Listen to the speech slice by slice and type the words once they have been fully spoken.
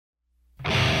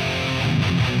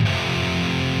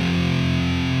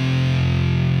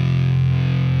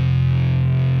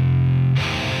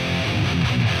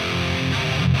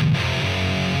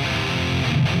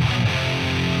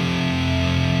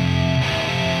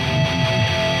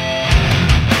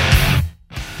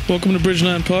Welcome to Bridge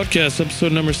 9 Podcast,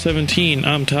 episode number 17.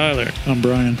 I'm Tyler. I'm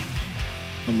Brian.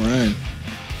 I'm Ryan.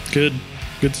 Good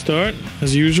start,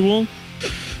 as usual.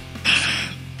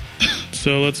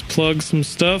 So let's plug some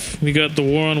stuff. We got the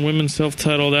War on Women's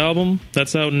self-titled album.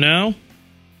 That's out now.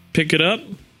 Pick it up.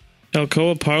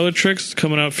 Alcoa Parlor Tricks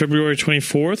coming out February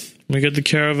 24th. We got the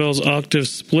Caravels Octave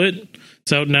Split.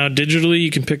 It's out now digitally.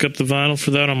 You can pick up the vinyl for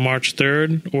that on March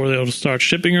 3rd, or they'll start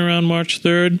shipping around March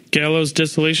 3rd. Gallows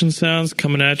Desolation Sounds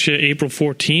coming at you April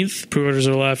 14th. Pre-orders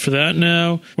are live for that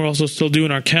now. We're also still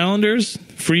doing our calendars,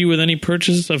 free with any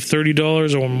purchase of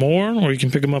 $30 or more, or you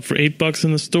can pick them up for $8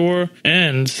 in the store.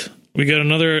 And we got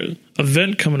another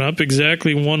event coming up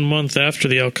exactly 1 month after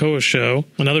the Alcoa show.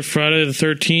 Another Friday the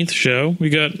 13th show. We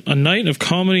got a night of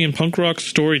comedy and punk rock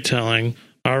storytelling.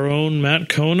 Our own Matt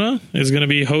Kona is going to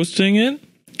be hosting it,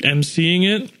 emceeing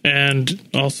it, and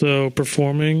also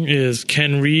performing is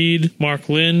Ken Reed, Mark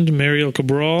Lind, Mariel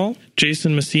Cabral,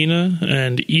 Jason Messina,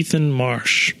 and Ethan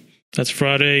Marsh. That's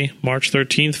Friday, March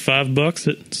 13th, $5.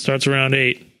 It starts around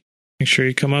 8. Make sure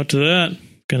you come out to that.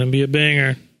 Gonna be a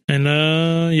banger. And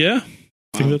I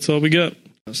think that's all we got.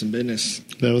 Have some business.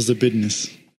 That was the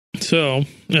business. So,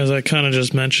 as I kind of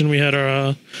just mentioned, we had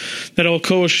our that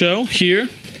Alcoa show here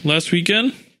last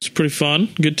weekend. It's pretty fun.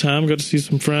 Good time. Got to see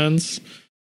some friends.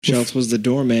 Schultz was the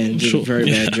doorman. Did a very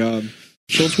bad job.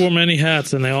 Schultz wore many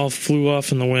hats, and they all flew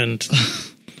off in the wind.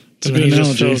 It's a and good he just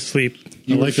analogy. fell asleep.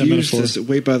 You I like that refused metaphor. to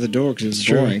wait by the door because it was It's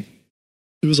true. boring.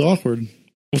 It was awkward.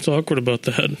 What's awkward about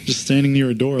that? Just standing near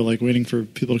a door, like waiting for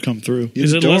people to come through. He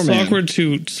Is was it a less doorman. awkward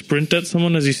to sprint at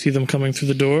someone as you see them coming through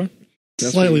the door?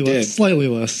 That's Slightly what he less. did. Slightly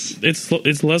less.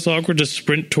 It's less awkward to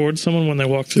sprint towards someone when they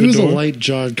walk It through was the a door. light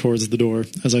jog towards the door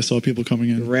as I saw people coming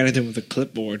He in. ran at him with a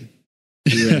clipboard.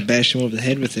 You were bashed him over the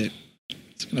head with it.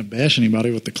 It's gonna bash anybody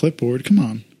with the clipboard. Come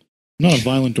on. I'm not a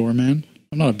violent doorman.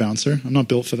 I'm not a bouncer. I'm not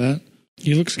built for that.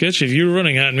 You look sketchy. If you were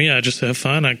running at me, I'd just say,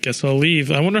 fine, I guess I'll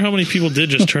leave. I wonder how many people did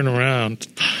just turn around.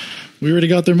 We already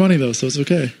got their money though, so it's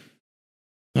okay.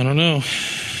 I don't know.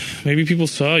 Maybe people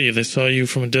saw you. They saw you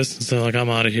from a distance. They're like, I'm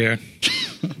out of here.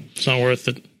 It's not worth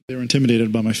it. They were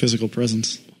intimidated by my physical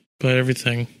presence. By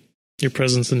everything. Your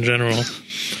presence in general.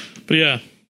 But yeah,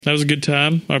 that was a good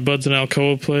time. Our buds in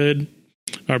Alcoa played.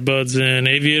 Our buds in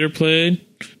Aviator played.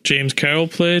 James Carroll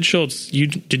played. Schultz,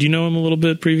 did you know him a little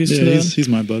bit previous to Yeah, that? he's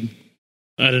my bud.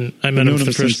 I met I've him known for the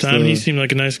him first since time. He seemed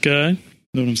like a nice guy.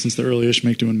 Known him since the early-ish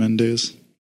Make Doing Men days.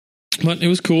 But it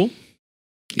was cool.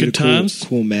 He had Good a cool- times.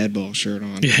 Cool Madball shirt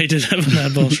on. Yeah, he did have a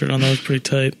Madball shirt on. That was pretty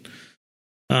tight.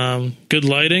 Good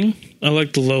lighting. I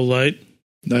like the low light.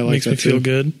 I like Makes that me feel too.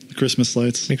 good. The Christmas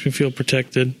lights. Makes me feel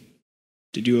protected.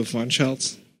 Did you have fun,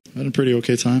 Schultz? I had a pretty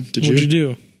okay time. Did What'd you? you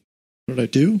do? What did I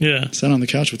do? Yeah, Sat on the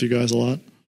couch with you guys a lot.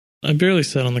 I barely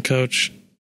sat on the couch. I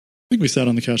think we sat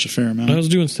on the couch a fair amount. I was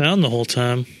doing sound the whole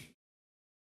time.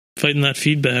 Fighting that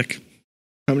feedback.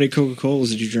 How many Coca-Colas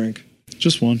did you drink?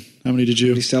 Just one. How many did How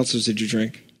you? many seltzers did you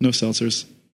drink? No seltzers.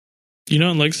 You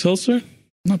don't like seltzer? I'm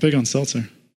not big on seltzer.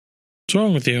 What's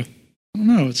wrong with you? I don't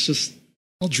know. It's just,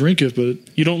 I'll drink it, but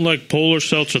You don't like Polar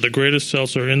Seltzer, the greatest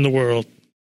seltzer in the world.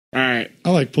 All right.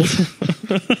 I like Buy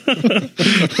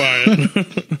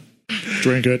it.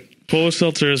 Drink it. Polar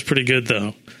Seltzer is pretty good,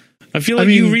 though. I feel like I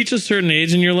mean- you reach a certain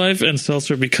age in your life and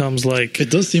seltzer becomes like... It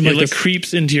does seem it like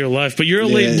creeps into your life, but you're a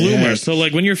late Yeah, bloomer. yeah. So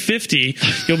like when you're 50,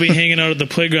 you'll be hanging out at the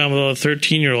playground with all the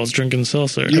 13-year-olds drinking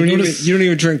seltzer. You don't noticed-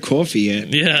 even drink coffee yet.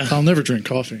 Yeah. I'll never drink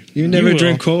coffee. You never will.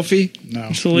 drink coffee? No.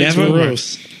 It's a late Never? bloomer.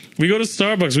 Gross. We go to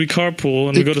Starbucks. We carpool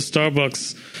and we go to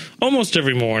Starbucks almost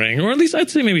every morning, or at least I'd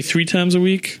say maybe 3 times a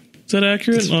week. Is that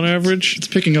accurate on average? It's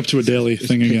picking up to a daily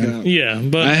thing Pick again. up. Yeah,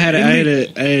 but I had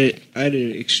an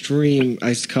extreme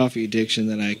iced coffee addiction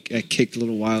that I kicked a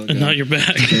little while ago. and now you're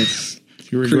back. It's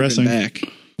You're creeping regressing. back.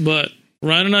 But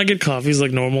Ryan and I get coffees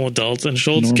like normal adults, and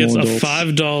Schultz Normal gets adults. a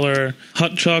 $5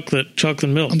 hot chocolate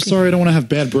milk. I'm sorry, I don't want to have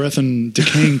bad breath and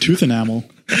decaying tooth enamel.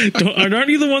 Aren't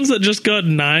you the ones that just got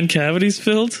 9 cavities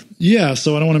filled? Yeah,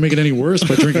 so I don't want to make it any worse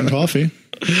by drinking coffee.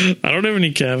 It I don't have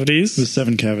any cavities. was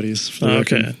 7 cavities. For the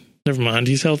Okay, record. never mind.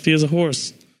 He's healthy as a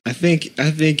horse. I think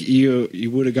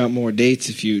you would have got more dates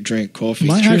if you drank coffee.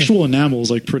 My It's true. actual enamel is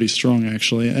like pretty strong,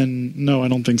 actually. And no, I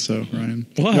don't think so, Ryan.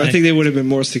 Why? I think they would have been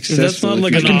more successful. That's not if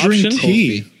like you an I can drink option?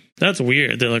 tea. That's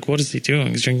weird. They're like, what is he doing?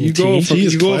 He's drinking You tea. go for Tea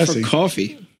is you go classy. for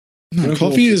coffee. No, Don't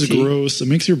coffee go for is tea. gross. It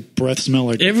makes your breath smell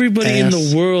like Everybody in ass.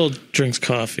 the world drinks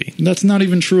coffee. That's not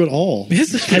even true at all.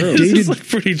 This is like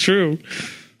pretty true.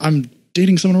 I'm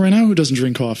dating someone right now who doesn't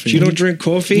drink coffee. You don't drink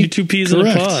coffee? You 2 peas in a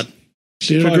Correct. pod.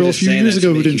 Dated a Probably girl a just few saying years that to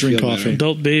ago who make didn't you drink feel coffee. better.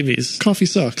 Adult babies. Coffee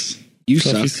sucks. You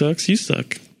Coffee suck. sucks. You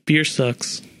suck. Beer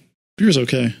sucks. Beer's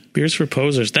okay. Beer's for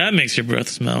posers. That makes your breath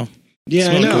smell. Yeah,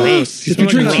 I smell know. gross. You If you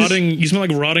smell like drink- rotting. You smell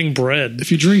like rotting bread.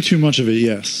 If you drink too much of it,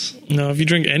 yes. No, if you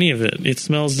drink any of it, it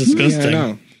smells Yeah, disgusting. I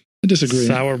know. I disagree.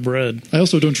 Sour bread. I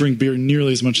also don't drink beer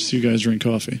nearly as much as you guys drink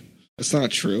coffee. That's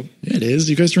not true. Yeah, it is.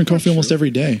 You guys drink coffee almost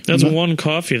every day. That's I'm not- one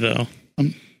coffee, though.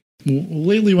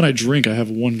 Lately, when I drink, I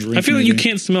have one drink. I feel like you maybe.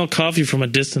 can't smell coffee from a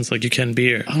distance like you can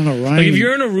beer. I don't know, Ryan. Like if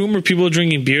you're in a room where people are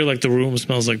drinking beer, like the room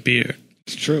smells like beer.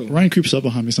 It's true. Ryan creeps up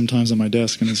behind me sometimes on my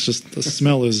desk, and it's just the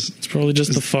smell is It's probably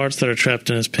just the farts that are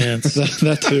trapped in his pants.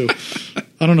 that too.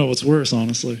 I don't know what's worse,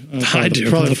 honestly. I do.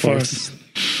 Probably the farts.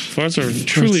 farts. Farts are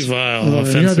truly vile, You're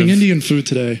having offensive. Indian food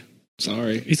today.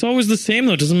 Sorry. It's always the same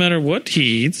though. It doesn't matter what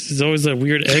he eats. It's always that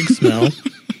weird egg smell.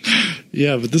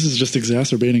 Yeah, but this is just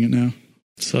exacerbating it now.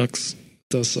 Sucks. It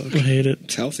does suck. I hate it.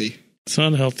 It's healthy. It's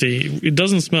not healthy. It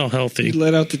doesn't smell You healthy.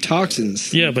 let out the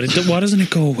toxins. Yeah, but why doesn't it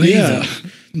go away Yeah, though?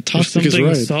 There's toxic is something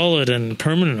right. solid and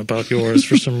permanent about yours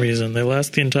for some reason. They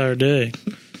last the entire day.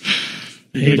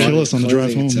 You're gonna kill us on the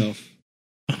drive Cleansing home. itself.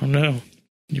 I don't know.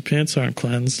 Your pants aren't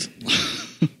cleansed.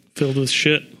 Filled with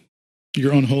shit.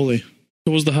 You're unholy.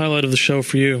 What was the highlight of the show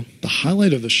for you? The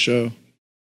highlight of the show.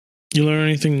 You learn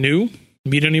anything new?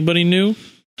 Meet anybody new?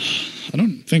 I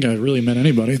don't think I really met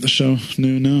anybody at the show.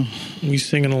 No. You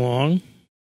singing along?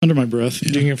 Under my breath.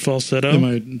 Doing Yeah. your falsetto? In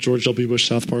my George W. Bush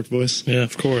South Park voice. Yeah,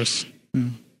 of course. Yeah.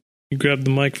 You grabbed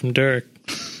the mic from Derek.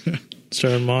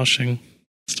 Started moshing.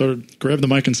 Grabbed the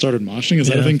mic and started moshing. Is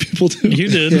that Yeah. a thing people do? You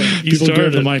did. Yeah. You People grab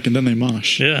started. the mic and then they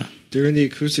mosh. Yeah. During the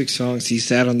acoustic songs, he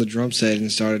sat on the drum set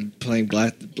and started playing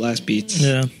blast beats.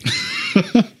 Yeah.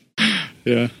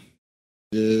 Yeah.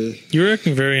 You were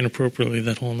acting very inappropriately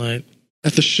that whole night.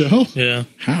 At the show? Yeah.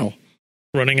 How?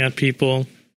 Running at people,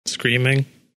 screaming.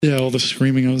 Yeah, all the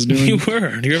screaming I was doing. You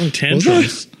were. You were having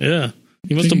tantrums. Yeah.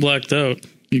 You must have blacked out.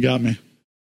 You got me.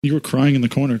 You were crying in the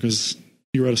corner because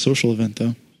you were at a social event,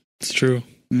 though. It's true.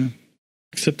 Yeah.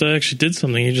 Except I actually did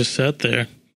something. You just sat there.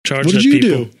 Charged What at did you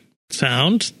people. do?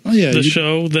 Sound. Oh, yeah. The you,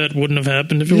 show that wouldn't have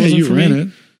happened if it yeah, wasn't you for ran me. it.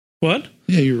 What?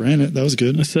 Yeah, you ran it. That was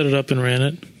good. I set it up and ran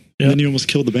it. And then you almost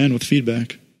killed the band with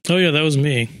feedback. Oh, yeah, that was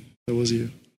me. That was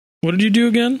you. What did you do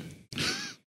again? I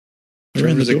ran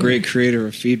Trevor was the a door. great creator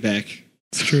of feedback.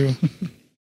 It's true.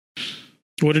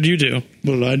 What did you do?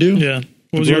 What did I do? Yeah.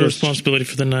 What was I your brought a responsibility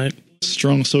for the night?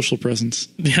 Strong social presence.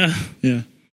 Yeah. Yeah.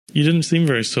 You didn't seem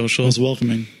very I social. was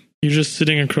welcoming. You're just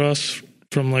sitting across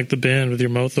from like the band with your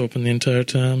mouth open the entire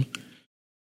time.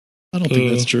 I don't think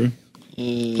that's true.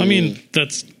 I mean,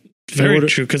 that's very ordered-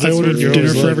 true because I that's ordered what you're dinner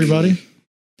always for like. everybody.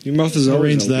 Your mouth is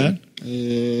always Arranged that.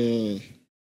 open.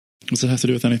 What's it have to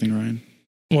do with anything, Ryan?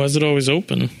 Why is it always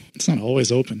open? It's not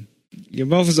always open. Your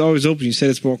mouth is always open. You said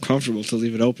it's more comfortable to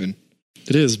leave it open.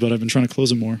 It is, but I've been trying to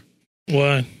close it more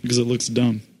Why? because it looks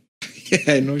dumb.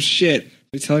 Yeah, no shit.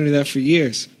 I've been telling you that for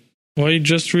years. Why are you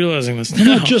just realizing this I'm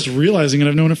now? not just realizing it.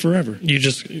 I've known it forever. You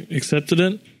just accepted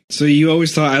it? So you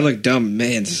always thought I look dumb.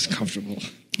 Man, this is comfortable.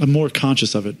 I'm more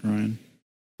conscious of it, Ryan,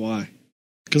 Why?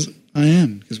 because I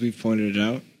am. Because we pointed it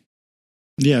out.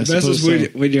 Yeah, I The best suppose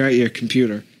is so. when you're at your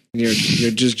computer and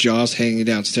you're just jaws hanging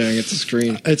down, staring at the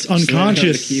screen. It's staring at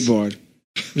unconscious. the keyboard.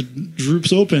 It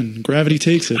droops open. Gravity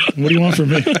takes it. What do you want from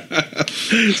me?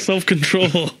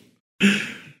 Self-control.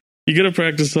 You gotta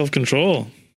practice self-control.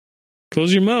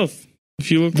 Close your mouth.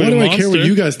 If you look Why like a do I monster, care what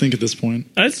you guys think at this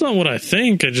point? That's not what I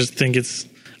think. I just think it's.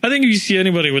 I think if you see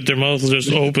anybody with their mouth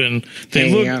just open,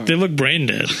 Hanging out. they look brain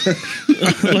dead.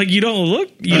 Like you don't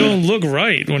look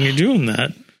right when you're doing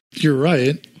that, You're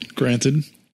right, granted,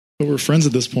 but we're friends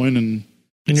at this point, and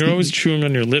and you're always chewing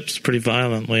on your lips pretty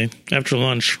violently after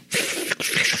lunch.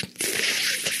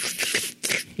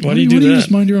 Why do you do Why do you that?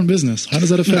 just mind your own business? How does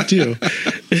that affect you?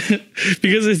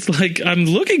 Because it's like I'm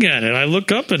looking at it. I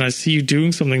look up and I see you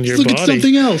doing something to your Look body. at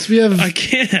something else. We I have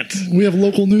can't.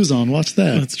 local news on. Watch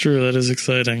that. That's true. That is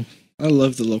exciting. I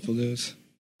love the local news.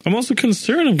 I'm also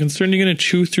concerned. I'm concerned you're going to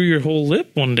chew through your whole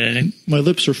lip one day. My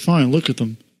lips are fine. Look at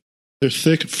them. They're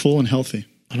thick, full, and healthy.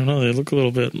 I don't know. They look a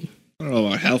little bit. I don't know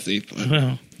about healthy, I but don't know.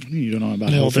 What do you don't know about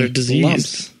Well, healthy? they're diseased.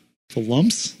 lumps. The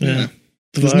lumps? Yeah. Yeah.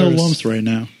 The There's no virus. lumps right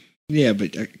now. Yeah,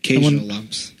 but occasional Someone-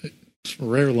 lumps.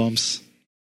 Rare lumps.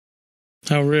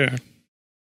 How rare?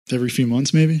 Every few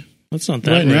months, maybe. That's not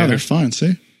that Right rare. now, they're fine.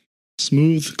 See?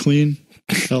 Smooth, clean,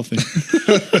 healthy.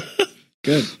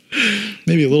 Good.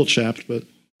 Maybe a little chapped, but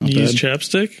not You use bad.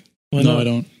 chapstick? Why No, not? I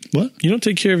don't. What? You don't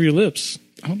take care of your lips.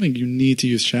 I don't think you need to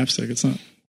use chapstick. It's not.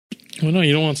 Well, no,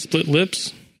 you don't want split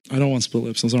lips. I don't want split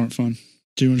lips. Those aren't fun.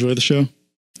 Do you enjoy the show?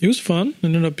 It was fun.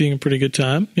 Ended up being a pretty good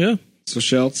time. Yeah. So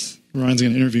Schultz, Ryan's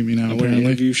going to interview me now, I want to apparently.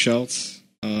 interview Schultz.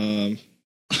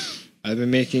 I've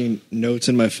been making notes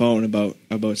in my phone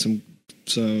about some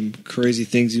crazy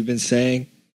things you've been saying.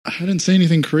 I didn't say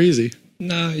anything crazy.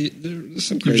 No, there's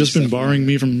some. You've crazy just been stuff. barring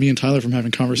me and Tyler from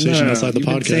having conversation outside the You've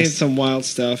been saying podcast. some wild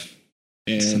stuff,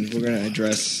 and we're gonna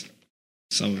address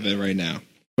some of it right now.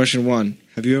 Question 1: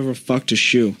 Have you ever fucked a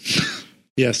shoe?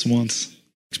 Yes, once.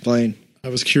 Explain. I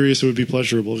was curious it would be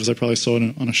pleasurable because I probably saw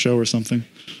it on a show or something.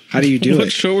 How do you do What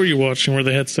it? show were you watching where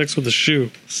they had sex with a shoe?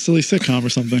 Silly sitcom or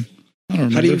something. I don't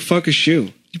remember. How do you fuck a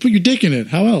shoe? You put your dick in it.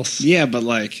 How else? Yeah, but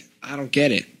like, I don't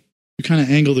get it. You kind of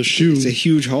angle the shoe. It's a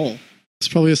huge hole. It's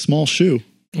probably a small shoe.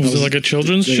 Was it like a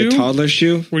children's Like shoe? a toddler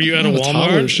shoe? Were you at Not a a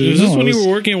toddler Walmart? shoe, Was this no, when it you was-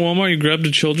 were working at Walmart? You grabbed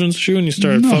a children's shoe and you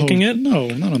started fucking it? No,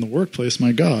 not in the workplace.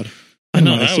 My God. I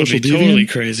know, Am I a that would be social totally deviant?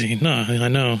 crazy. No, I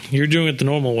know. You're doing it the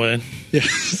normal way.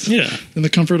 Yes. Yeah. In the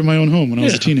comfort of my own home when I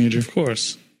was Yeah, a teenager. Of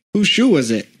course. Whose shoe was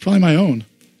it? Probably my own.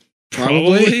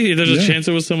 Probably. There's a Yeah. chance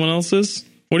it was someone else's?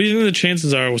 What do you think the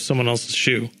chances are with someone else's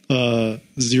shoe?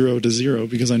 0 to 0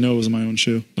 because I know it was my own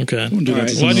shoe. Okay. wouldn't do that All to right.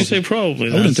 someone Why'd you else. say probably I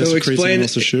then? wouldn't So desecrate someone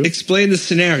else's shoe. explain the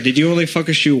scenario. Did you only fuck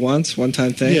a shoe once, one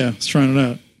time thing? Yeah, I was trying it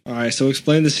out. All right, so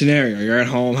explain the scenario. You're at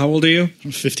home. How old are you?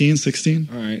 I'm 15, 16.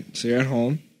 All right, so you're at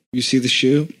home. You see the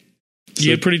shoe.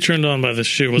 You get pretty turned on by this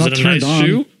shoe. Was Not it a nice turned on.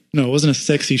 shoe? No, it wasn't a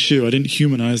sexy shoe. I didn't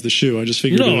humanize the shoe. I just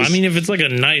figured it No, was, I mean if it's like a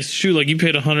nice shoe, like you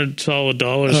paid $100 solid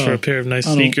dollars for a pair of nice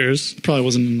I don't- sneakers. it probably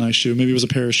wasn't a nice shoe. Maybe it was a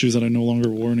pair of shoes that I no longer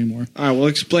wore anymore. All right, well,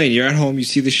 explain. You're at home. You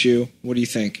see the shoe. What do you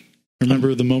think? I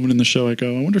remember the moment in the show I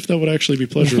go, I wonder if that would actually be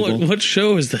pleasurable. What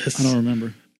show is this? I don't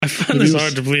remember. I find Maybe this it was-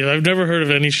 hard to believe. I've never heard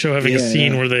of any show having a Yeah,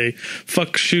 scene yeah. where they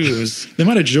fuck shoes. They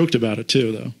might have joked about it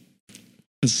too, though.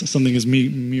 It's something as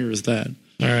mere as that.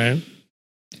 All right.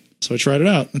 So I tried it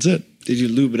out. That's it. Did you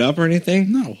lube it up or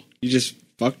anything? No. You just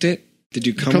fucked it? Did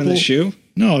you come in the shoe?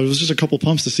 No, it was just a couple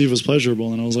pumps to see if it was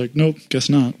pleasurable, and I was like, nope, guess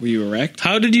not. Were you erect?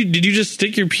 How did you just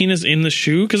stick your penis in the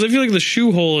shoe? Because I feel like the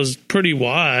shoe hole is pretty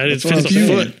wide. It That's what fits I'm a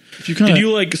saying. foot. If you kinda, Did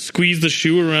you like squeeze the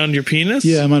shoe around your penis?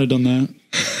 Yeah, I might have done that.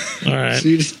 All right. So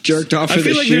you just jerked off I of the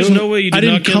feel like shoe? there's no way you did I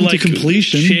didn't not get come to like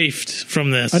completion. chafed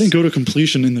from this. I didn't go to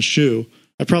completion in the shoe.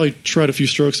 I probably tried a few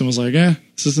strokes and was like,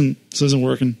 this isn't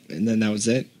working. And then that was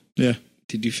it? Yeah.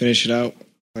 Did you finish it out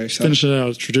by yourself? Finish it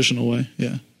out traditional way.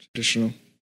 Yeah. Traditional.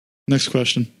 Next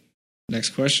question. Next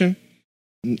question?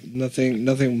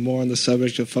 Nothing more on the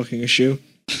subject of fucking a shoe?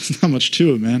 There's not much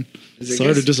to it, man. Is it-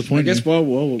 Sorry to disappoint I guess, you.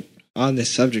 well, on this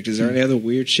subject, is there any other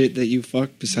weird shit that you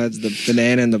fucked besides the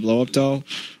banana and the blow up doll?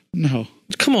 No.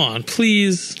 Come on,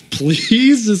 please.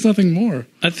 Please? There's nothing more.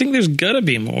 I think there's got to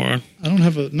be more. I don't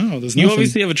have there's You nothing.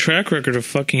 obviously have a track record of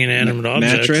fucking inanimate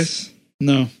objects. Mattress?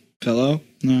 No. Pillow?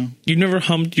 No. You've never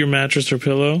humped your mattress or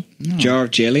pillow? No. Jar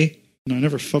of jelly? No, I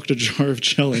never fucked a jar of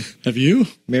jelly. Have you?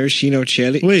 Maraschino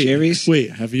cherries?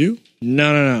 Wait, have you?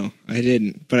 No, I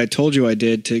didn't. But I told you I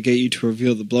did to get you to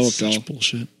reveal the blow up doll. Such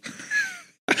bullshit.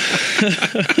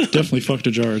 Definitely fucked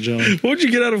a jar of jelly. What'd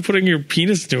you get out of putting your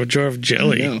penis into a jar of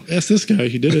jelly? No. Ask this guy.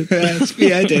 He did it. That's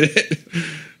me, I did it.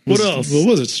 What else? What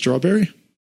was it? Strawberry?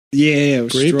 Yeah, it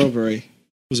was Grape? strawberry.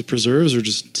 Was it preserves or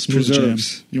just smooth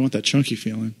Preserves. jam? You want that chunky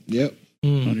feeling. Yep.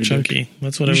 On your Chunky.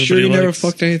 That's what You everybody sure you never likes.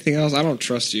 fucked anything else? I don't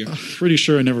trust you. Pretty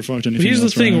sure I never fucked anything Here's the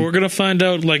else thing: around. we're gonna find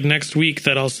out like next week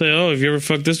that I'll say, "Oh, have you ever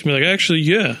fucked this?" And be like, "Actually,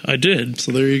 yeah, I did."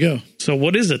 So there you go. So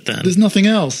what is it then? There's nothing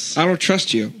else. I don't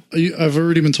trust you. I've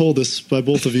already been told this by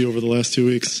both of you over the last 2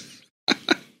 weeks.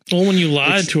 Well, when you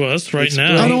lied to us right I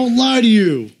now, don't lie to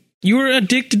you. you were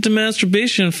addicted to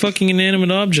masturbation and fucking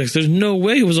inanimate objects. There's no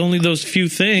way it was only those few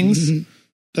things.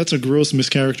 That's a gross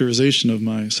mischaracterization of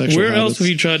my sexual Where else habits. have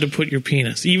you tried to put your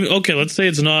penis? Even okay, let's say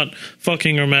it's not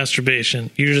fucking or masturbation.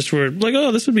 You just were like,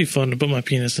 "Oh, this would be fun to put my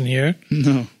penis in here."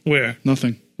 No, Where?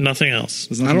 nothing. Nothing else.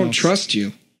 There's I nothing don't else. trust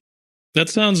you. That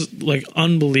sounds like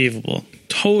unbelievable.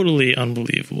 Totally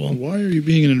unbelievable. Why are you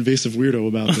being an invasive weirdo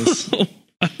about this?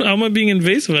 How am I being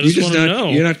invasive? I just want to know.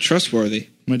 You're not trustworthy.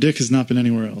 My dick has not been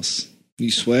anywhere else.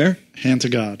 You swear? Hand to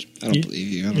God. I don't believe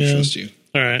you. I don't Yeah. trust you.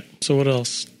 All right. So what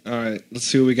else? All right, let's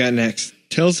see what we got next.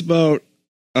 Tell us about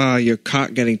your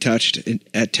cock getting touched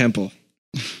at Temple.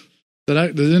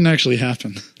 That didn't actually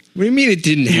happen. What do you mean it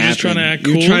didn't You're happen? just trying to act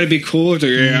You're cool? trying to be cool?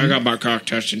 Yeah, I got my cock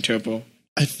touched in Temple.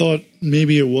 I thought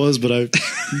maybe it was, but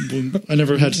I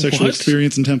never had sexual What?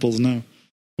 experience in temples. No,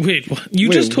 Wait, what? You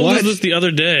Wait, just told us what? this the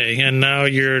other day, and now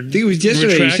you're I think it was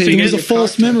yesterday. You said retracting you it was it. a your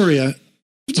false cock touched. memory.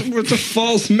 It's a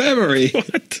false memory.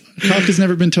 What? Cock has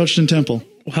never been touched in temple.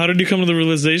 How did you come to the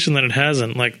realization that it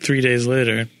hasn't? Like 3 days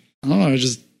later. I don't know.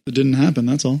 It didn't happen.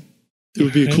 That's all. It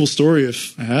would be a Okay. cool story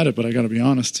if I had it, but I got to be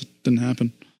honest, it didn't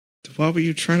happen. Why were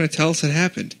you trying to tell us it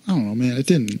happened? I don't know, man. It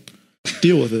didn't.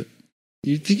 Deal with it.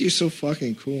 You think you're so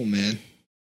fucking cool, man.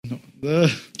 No,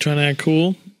 Trying to act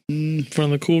cool in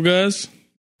front of the cool guys.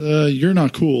 you're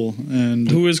not cool, and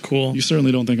Who is cool? you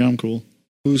certainly don't think I'm cool.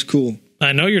 Who's cool?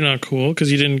 I know you're not cool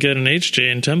because you didn't get an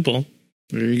HJ in Temple.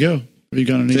 There you go. Have you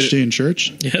got an HJ in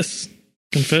church? Yes.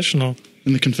 Confessional.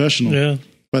 In the confessional? Yeah.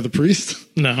 By the priest?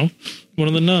 No. One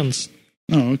of the nuns.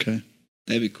 Oh, okay.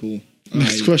 That'd be cool.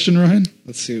 Next question, Ryan.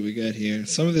 Let's see what we got here.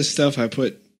 Some of this stuff I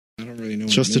don't really know.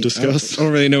 Just to discuss? I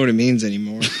don't really know what it means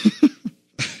anymore.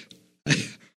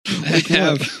 I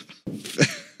have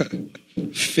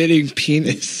fitting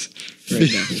penis. Right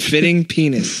now. Fitting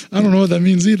penis. I don't know what that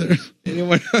means either.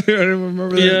 Anyone? I don't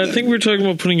remember that. Yeah, I think we were talking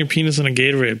about putting your penis in a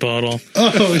Gatorade bottle.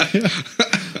 Oh, yeah.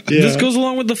 This goes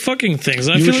along with the fucking things.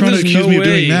 I you feel were trying like to there's accuse no me of way.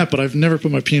 doing that, but I've never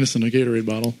put my penis in a Gatorade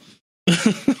bottle.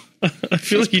 I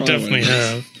feel like you probably definitely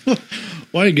have.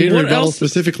 Why a Gatorade What bottle else?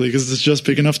 specifically? Because it's just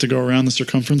big enough to go around the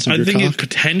circumference of I your think cock? it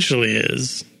potentially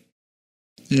is.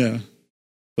 Yeah.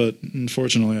 But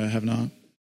unfortunately, I have not.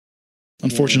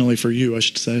 Unfortunately for you, I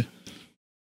should say.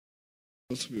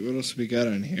 What else we got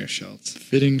on here, Schultz?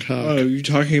 Fitting cock. Oh, are you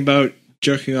talking about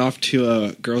jerking off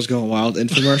to Girls Going Wild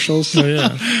infomercials? Oh,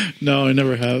 yeah. No, I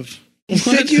never have. You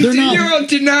said They're not- you're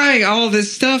denying all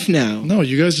this stuff now. No,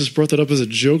 you guys just brought that up as a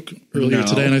joke earlier No.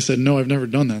 today, and I said, no, I've never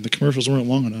done that. The commercials weren't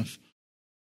long enough.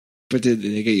 But did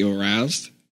they get you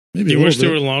aroused? Maybe You a wish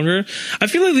little they bit. were longer? I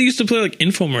feel like they used to play like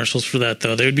infomercials for that,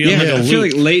 though. They would be on Yeah, like a I feel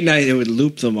loop. like late night it would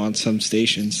loop them on some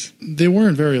stations. They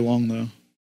weren't very long, though.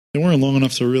 They weren't long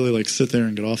enough to really like sit there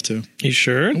and get off to. You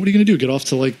sure? What are you going to do? Get off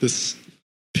to like this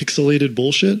pixelated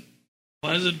bullshit?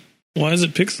 Why is it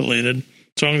pixelated?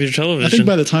 What's wrong with your television? I think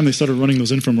by the time they started running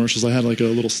those infomercials, I had like a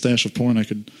little stash of porn I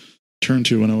could turn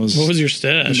to when I was What was your in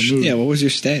stash? the mood. Yeah, what was your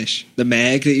stash? The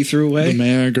mag that you threw away? The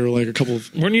mag or like a couple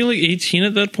of. Weren't you like 18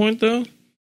 at that point, though?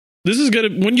 This is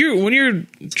good. When you're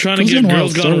trying to Girls get Gone Wild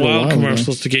Girls Gone started a Wild while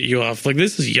commercials to get you off, like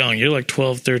this is young. You're like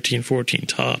 12, 13, 14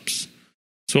 tops.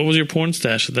 So what was your porn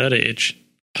stash at that age?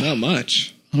 Not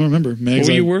much. I don't remember. Mags What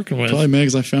were you I- working with? Probably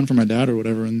mags I found from my dad or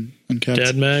whatever and kept.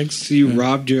 Dad mags? So you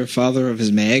robbed your father of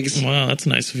his mags? Wow, that's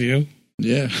nice of you.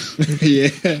 Yeah.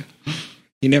 Yeah.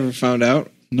 You never found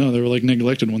out? No, they were like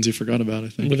neglected ones you forgot about, I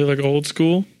think. Were they like old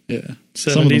school? Yeah.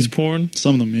 Some of 70s them. porn?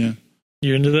 Some of them, yeah.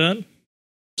 You into that?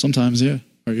 Sometimes, yeah.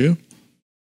 Are you?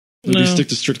 Or do you No. stick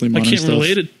to strictly I modern can't stuff?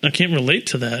 relate it. I can't relate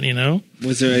to that, you know?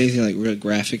 Was there anything like real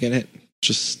graphic in it?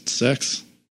 Just sex.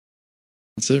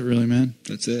 That's it, really, man.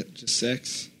 That's it? Just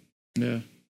sex? Yeah.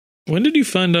 When did you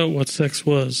find out what sex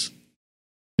was?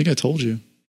 I think I told you.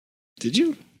 Did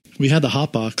you? We had the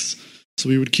hot box, so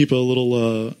we would keep a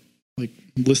little like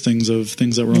listings of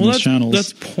things that were on those channels.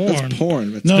 That's porn. That's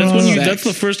porn. But No, That's no, when no, you. sex. That's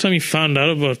the first time you found out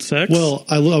about sex. Well,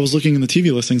 I was looking in the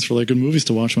TV listings for like good movies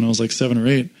to watch when I was like 7 or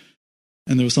 8,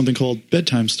 and there was something called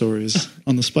Bedtime Stories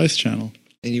on the Spice Channel.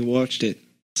 And you watched it.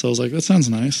 So I was like, that sounds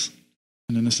nice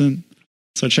and innocent.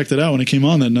 So I checked it out when it came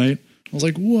on that night. I was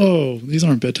like, whoa, these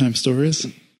aren't bedtime stories.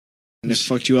 And it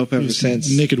fucked you up ever There's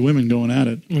since. naked women going at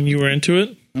it. when you were into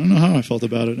it, I don't know how I felt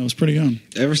about it. I was pretty young.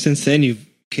 Ever since then, you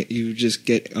just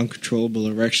get uncontrollable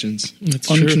erections. that's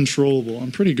true. Uncontrollable.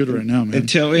 I'm pretty good right now, man.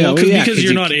 Until Well, yeah, because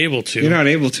you're not able to. You're not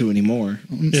able to anymore.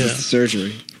 Yeah. It's the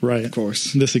surgery, Right. of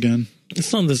course. This again.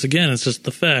 It's not this again. It's just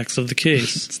the facts of the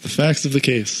case. It's the facts of the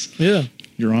case. Yeah.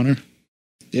 Your Honor.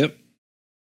 Yep.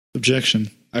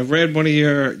 Objection. I read one of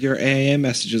your AAM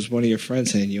messages. One of your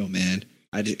friends saying, "Yo, man,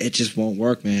 it just won't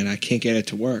work, man. I can't get it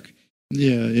to work."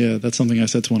 Yeah. That's something I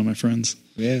said to one of my friends.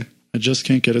 Yeah, I just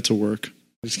can't get it to work.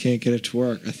 I just can't get it to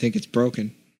work. I think it's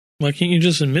broken. Why can't you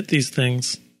just admit these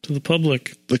things to the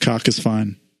public? The cock is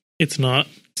fine. It's not.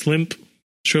 It's limp,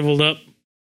 shriveled up,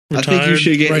 I retired. think you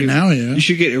should get Right now, yeah. You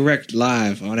should get erect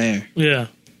live on air. Yeah.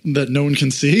 That no one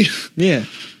can see. Yeah,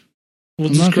 We'll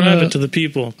I'm not describe gonna- it to the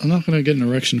people. I'm not going to get an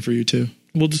erection for you two.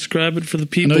 We'll describe it for the I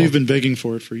people. know you've been begging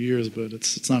for it for years, but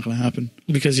it's not going to happen.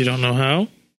 Because you don't know how?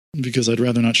 Because I'd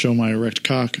rather not show my erect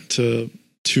cock to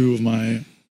two of my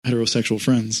heterosexual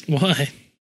friends. Why?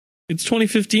 It's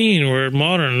 2015. We're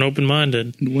modern and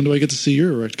open-minded. When do I get to see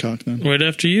your erect cock then? Right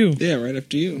after you. yeah, right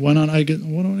after you. Why don't I get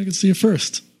to see it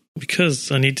first?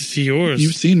 Because I need to see yours.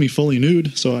 You've seen me fully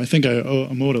nude, so I think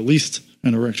I'm owed at least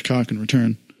an erect cock in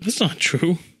return. That's not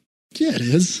true. Yeah, it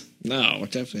is. No,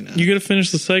 definitely not. You got to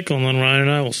finish the cycle, and then Ryan and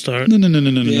I will start. No.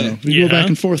 Yeah. We Yeah. go back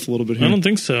and forth a little bit I here. don't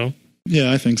think so.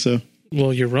 Yeah, I think so.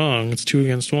 Well, you're wrong. It's 2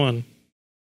 against 1.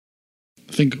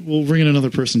 I think we'll bring in another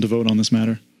person to vote on this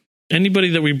matter. Anybody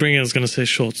that we bring in is going to say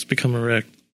Schultz become erect.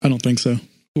 I don't think so.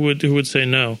 Who would say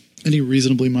no? Any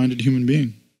reasonably minded human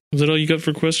being. Is that all you got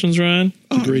for questions, Ryan?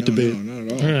 a great no, debate. No,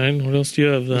 not All at all. right. What else do you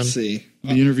have then? Let's see.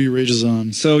 The interview rages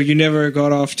on. So you never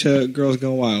got off to Girls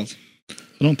Gone Wild.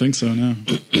 I don't think so, no.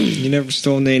 You never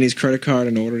stole Nanny's credit card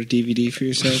and ordered a DVD for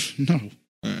yourself. No.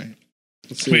 All right.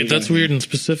 Let's see what we Wait, that's got weird here. and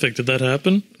specific. Did that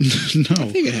happen? No. I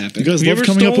think it happened. You guys Have you love ever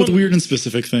coming up with stolen- weird and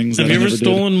specific things. Have that you I ever never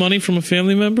stolen money from a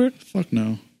family member? Did. Fuck no.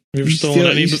 Have you ever You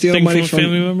stolen steal anything money from a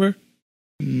family member?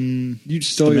 You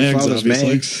stole the your mags, father's obviously.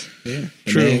 mags. Yeah,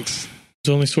 the True. mags. It's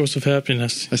the only source of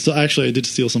happiness. I did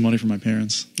steal some money from my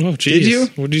parents Oh, jeez. Did you?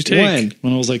 What did you take? When?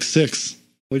 when I was like 6.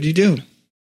 What did you do?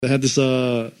 They had this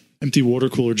empty water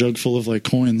cooler jug full of like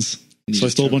coins. You So I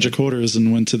just stole a took bunch it. of quarters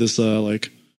and went to this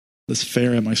this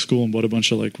fair at my school and bought a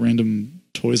bunch of like random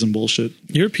toys and bullshit.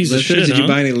 You're a piece of Lizards? shit, Did huh? you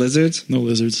buy any lizards? No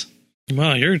lizards.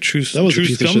 Wow, you're a true, That was true a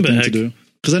piece of shit thing to scumbag. do.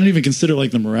 Because I didn't even consider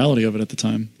like the morality of it at the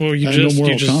time. Well, you I had no just, moral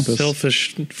you're just compass.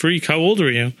 selfish freak. How old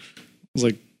are you? I was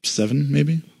like 7,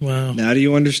 maybe. Wow. Now do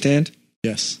you understand?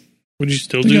 Yes. Would you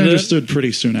still I think do I that? understood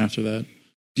pretty soon after that.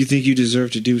 Do you think you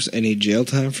deserve to do any jail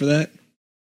time for that?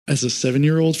 As a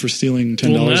 7-year-old for stealing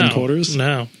 $10 Well, in now. quarters?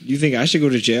 Now. You think I should go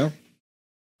to jail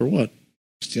For what?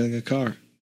 for stealing a car?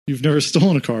 You've never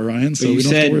stolen a car, Ryan, so But you we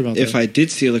don't have said to worry about if that. I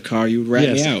did steal a car, you would rat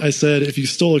Yes, me out. I said if you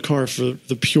stole a car for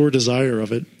the pure desire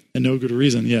of it and no good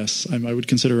reason, yes, I would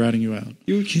consider ratting you out.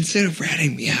 You would consider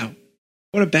ratting me out.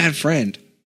 What a bad friend.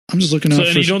 I'm just looking So, out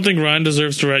and for... you don't think Ryan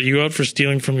deserves to rat you out for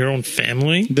stealing from your own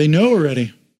family? They know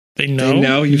already. They know. They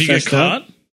know you Did you get fessed up?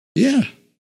 caught? Yeah,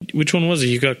 Which one was it?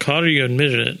 You got caught or you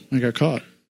admitted it? I got caught.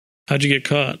 How'd you get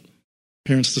caught?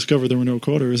 Parents discovered there were no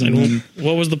quarters and And then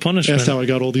what was the punishment? asked how I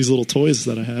got all these little toys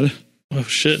that I had. Oh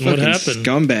shit! And what Fucking happened?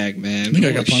 Scumbag, man. I think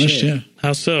I Holy got punished, shit. yeah.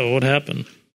 How so? What happened?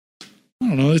 I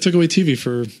don't know. They took away TV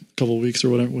for a couple of weeks or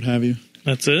whatever, what have you.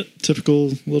 That's it.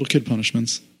 Typical little kid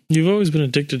punishments. You've always been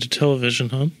addicted to television,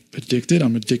 huh? Addicted?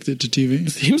 I'm addicted to TV.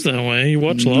 Seems that way. You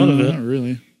watch a lot of No, it. Not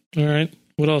really. All right.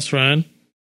 What else, Ryan?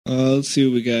 Let's see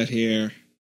what we got here.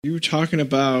 You were talking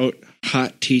about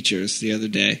hot teachers the other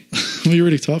day. We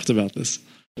already talked about this.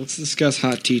 Let's discuss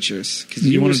hot teachers. Because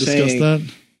You want to discuss that?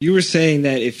 You were saying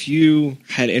that if you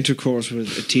had intercourse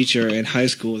with a teacher in high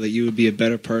school, that you would be a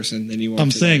better person than you are I'm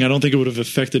today. saying I don't think it would have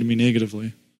affected me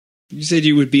negatively. You said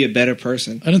you would be a better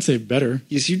person. I didn't say better.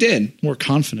 Yes, you did. More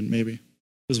confident, maybe,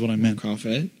 is what I meant.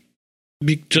 Confident.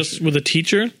 Just with a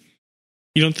teacher?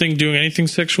 You don't think doing anything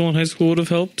sexual in high school would have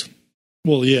helped?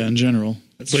 Well, yeah, in general.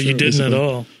 That's But you true. didn't at basically.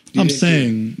 all. You I'm didn't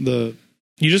saying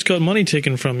You just got money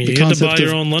taken from you. The You had to buy concept your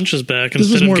of- own lunches back this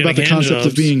instead was of more getting about the hand concept jobs.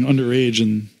 of being underage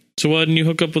and So why didn't you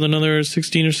hook up with another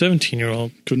 16 or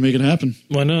 17-year-old? couldn't make it happen.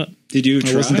 Why not? Did you I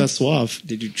try? wasn't that suave.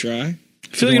 Did you try?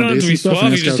 I feel like you Go on don't have to be dates and stuff suave.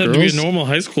 and You ask just out have to be a girls? normal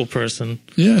high school person.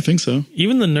 Yeah, I think so.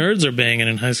 Even the nerds are banging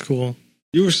in high school.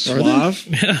 You were suave.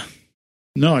 Yeah.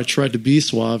 No, I tried to be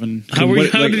suave and How were you?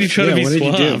 What- How like, did you try to yeah, be what did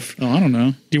you do? suave? oh, I don't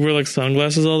know. Do you wear like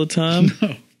sunglasses all the time?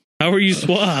 No. How are you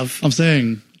suave? I'm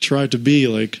saying tried to be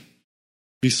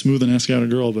smooth and ask out a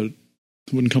girl, but it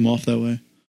wouldn't come off that way.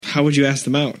 How would you ask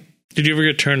them out? Did you ever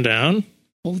get turned down?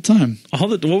 All the time. What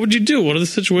would you do? What are the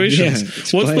situations? Yeah, What's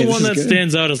explain. the This one is that good.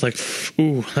 stands out as like,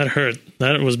 ooh, that hurt.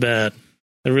 That was bad.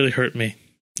 That really hurt me.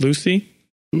 Lucy?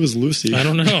 Who was Lucy? I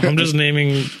don't know. I'm just naming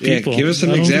Yeah, people. give us I some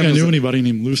don't think I examples. knew anybody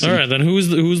named Lucy. All right, then who's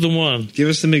the one? Give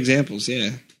us some examples.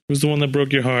 Yeah. Who's the one that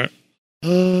broke your heart?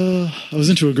 I was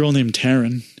into a girl named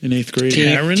Taryn in 8th grade.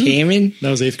 Taryn? Taryn? That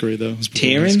was 8th grade, though. It was before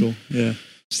high Taryn? school. Yeah.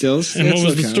 Still. And that what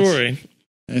was still the counts. story?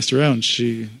 I asked her out, and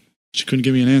she couldn't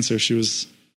give me an answer. She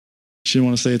didn't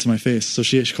want to say it to my face, so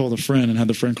she called a friend and had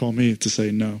the friend call me to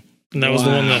say no. And that was the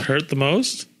one Wow. that hurt the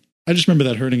most? I just remember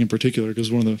that hurting in particular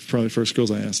because one of the probably first girls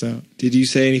I asked out. Did you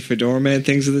say any Fedora Man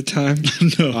things at the time?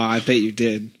 No, Oh, I bet you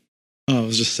did. oh, it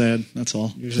was just sad. That's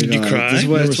all. You were Did you "Oh, cry? This is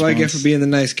what, No that's what I get response. for being the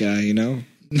nice guy, you know?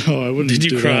 No, I wouldn't. Did you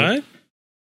do cry? that.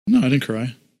 No, I didn't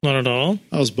cry. Not at all.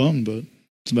 I was bummed, but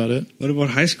that's about it. What about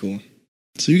high school?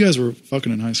 So you guys were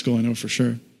fucking in high school, I know for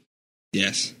sure.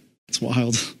 Yes. It's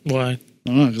wild. Why? I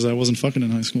don't know, because I wasn't fucking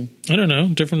in high school. I don't know.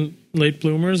 Different late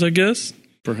bloomers, I guess.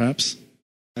 Perhaps.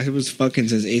 I was fucking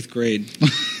since 8th grade.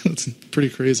 That's pretty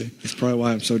crazy. That's probably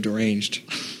why I'm so deranged.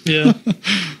 Yeah.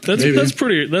 That's Maybe. that's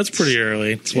pretty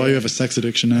early. That's why you have a sex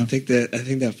addiction now. I think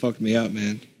that fucked me up,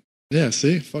 man. Yeah,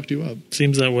 see? Fucked you up.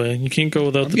 Seems that way. You can't go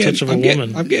without I'm the getting, touch of a I'm woman.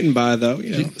 Getting, I'm getting by though,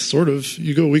 you know. Sort of.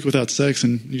 You go a week without sex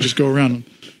and you just go around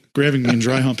grabbing me and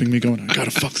dry humping me going, I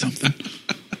gotta fuck something.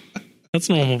 That's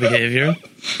normal behavior.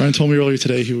 Ryan told me earlier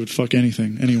today he would fuck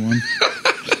anything, anyone.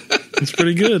 It's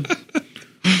pretty good.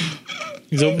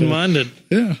 He's open-minded.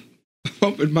 Yeah.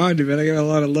 Open-minded, man. I got a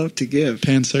lot of love to give.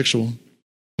 Pansexual.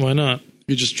 Why not?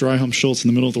 You just dry hump Schultz in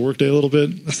the middle of the workday a little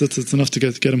bit. That's enough to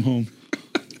get him home.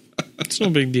 It's no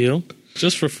big deal.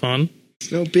 Just for fun.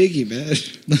 It's no biggie, man.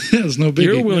 Yeah, it's no biggie.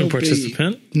 You're a willing no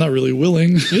participant. Not really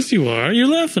willing. Yes, you are. You're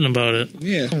laughing about it.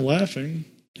 Yeah. I'm laughing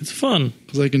It's fun.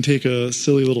 because I can take a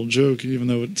silly little joke, even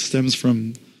though it stems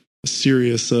from a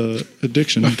serious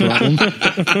addiction problem.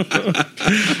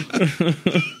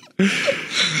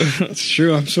 It's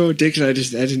true. I'm so addicted. I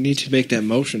didn't need to make that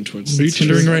motion towards. Are you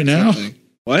Tindering right now?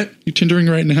 What? You Tindering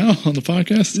right now on the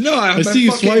podcast? No, I see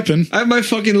you swiping. I have my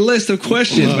fucking list of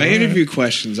questions, my interview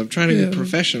questions. I'm trying to be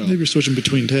professional. Maybe you're switching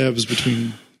between tabs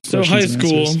between. So high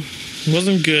school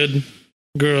wasn't good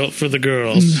for the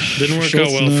girls. Didn't work out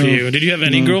well for you. Did you have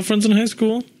any girlfriends in high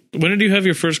school? When did you have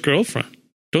your first girlfriend?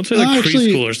 Don't say like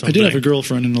preschool or something. I did have a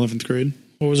girlfriend in 11th grade.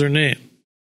 What was her name?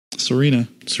 Serena.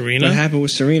 Serena? What happened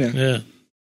with Serena? Yeah.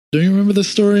 Do you remember this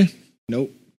story?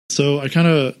 Nope. So I kind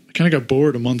of got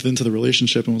bored a month into the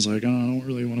relationship and was like, I don't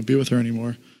really want to be with her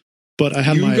anymore. But I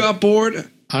had You got bored?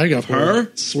 I got bored.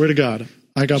 Her? Swear to God.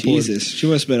 I got bored. Jesus. She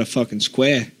must have been a fucking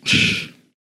square.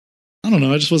 I don't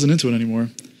know. I just wasn't into it anymore.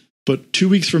 But 2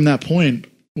 weeks from that point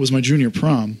was my junior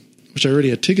prom, which I already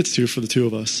had tickets to for the two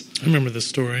of us. I remember this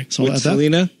story. So with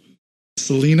Selena?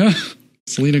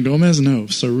 Selena Gomez? No,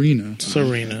 Serena.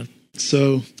 Serena.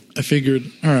 So I figured,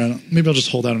 all right, maybe I'll just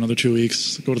hold out another 2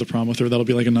 weeks, go to the prom with her. That'll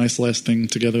be like a nice last thing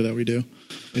together that we do.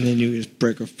 And then you just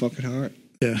break her fucking heart?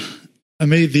 Yeah. I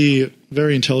made the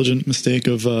very intelligent mistake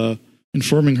of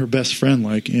informing her best friend,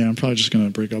 like, yeah, I'm probably just going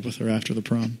to break up with her after the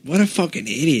prom. What a fucking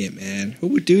idiot, man. Who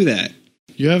would do that?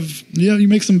 You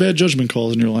make some bad judgment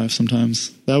calls in your life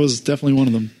sometimes. That was definitely one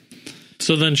of them.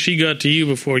 So then she got to you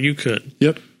before you could.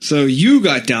 Yep. So you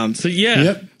got dumped. So yeah.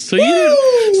 Yep. So you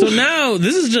didn't, so now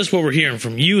this is just what we're hearing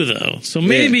from you though. So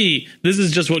maybe this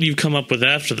is just what you've come up with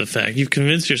after the fact. You've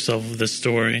convinced yourself of this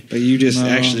story. But you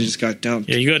actually just got dumped.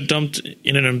 Yeah, you got dumped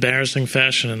in an embarrassing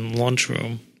fashion in the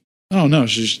lunchroom. Oh no,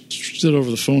 she did it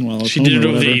over the phone while I was home. She did it or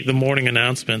over whatever. the morning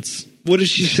announcements. What did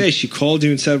she say? She called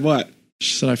you and said what?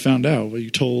 She said, I found out what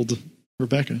you told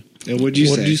Rebecca. And what did you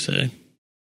say? What did you say?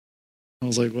 I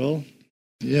was like, well,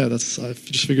 yeah, I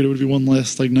just figured it would be one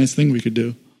last like nice thing we could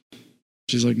do.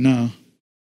 She's like, no.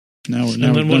 And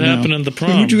then what happened in the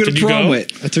prom? Who'd you go to prom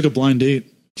with? I took a blind date.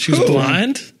 She was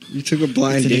blind? You took a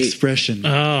blind It's date. an expression.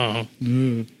 Oh.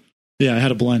 Yeah, I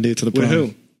had a blind date to the prom. With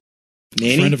who?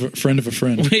 Nanny? Friend of a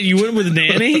friend. Wait, you went with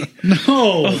Nanny? No.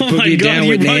 Oh my Boogie God, down you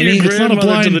with brought Nanny? your It's not a grandmother to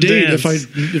blind the date dance.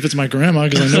 if it's my grandma,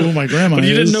 because I know who my grandma But is.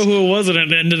 you didn't know who it was, and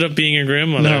it ended up being your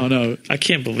grandmother. No. I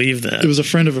can't believe that. It was a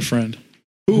friend of a friend.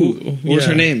 Who? What was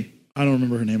her name? I don't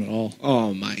remember her name at all.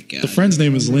 Oh my God. The friend's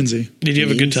name is Lindsay. Did you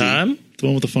have a good time? The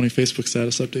one with the funny Facebook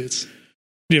status updates.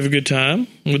 Did you have a good time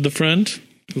with the friend?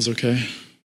 It was okay.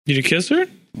 Did you kiss her?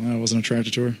 I wasn't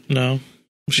attracted to her. No.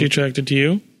 Was she attracted to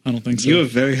you? I don't think so. You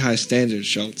have very high standards,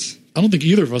 Schultz. I don't think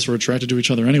either of us were attracted to each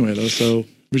other anyway, though, so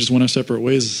we just went our separate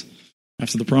ways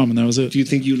after the prom, and that was it. Do you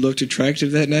think you looked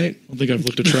attractive that night? I don't think I've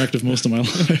looked attractive most of my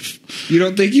life. You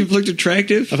don't think you've looked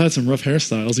attractive? I've had some rough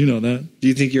hairstyles, you know that. Do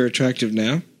you think you're attractive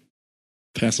now?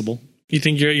 Passable. You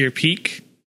think you're at your peak?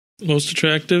 Most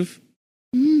attractive?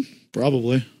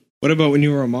 Probably. What about when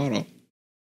you were a model?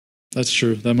 That's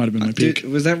true. That might have been my peak.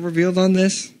 Was that revealed on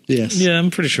this? Yes. Yeah, I'm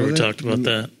pretty sure we Was it? talked about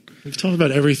that. We've talked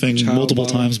about everything Child multiple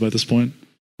model. times by this point.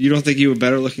 You don't think you were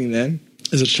better looking then?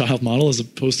 Is it child model as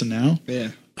opposed to now? Yeah.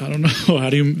 I don't know.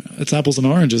 It's apples and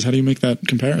oranges. How do you make that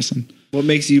comparison? What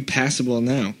makes you passable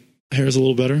now? Hair's a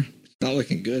little better. Not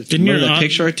looking good. Didn't Remember your that aunt-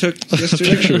 picture I took The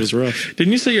yesterday? picture was rough.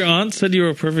 Didn't you say your aunt said you were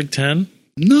a perfect 10?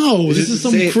 No, Is this it is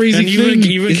some the same- crazy And you've thing.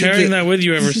 been Is it carrying the- that with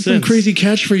you ever This is since. some crazy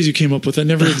catchphrase you came up with that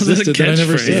never That was a existed that I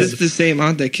never catchphrase. said. Is this the same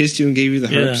aunt that kissed you and gave you the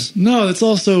Yeah. herpes? No, that's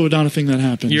also not a thing that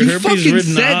happened. Your You herpes fucking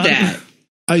ridden said aunt. that.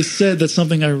 I said that's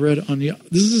something I read on the.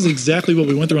 This is exactly what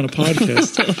we went through on a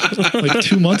podcast like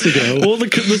 2 months ago. Well,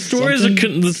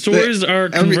 the stories are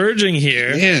converging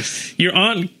here. Yes. Your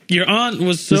aunt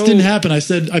was so. This didn't happen. I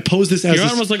said I posed this as Your a-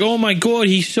 aunt was like, "Oh my god,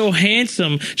 he's so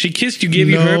handsome." She kissed you, gave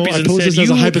you No, herpes, I and posed said, this as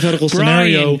a "You, hypothetical Brian,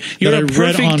 scenario you're that I a read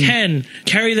perfect on- 10.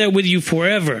 Carry that with you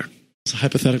forever." it's a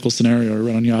hypothetical scenario I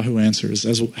read on Yahoo Answers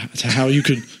as to how you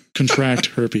could contract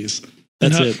herpes.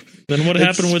 That's And it. Then what It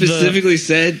happened with the? specifically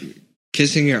said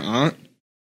kissing your aunt?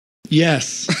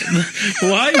 Yes,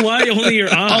 Why only your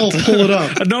aunt? I'll pull it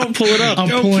up. Don't pull it up. I'm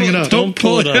pulling it up. Don't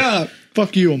pull it up.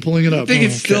 Fuck you. I'm pulling it up. I think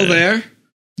it's still there.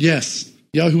 Yes,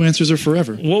 Yahoo Answers are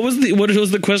forever. What was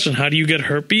the question? How do you get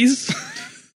herpes?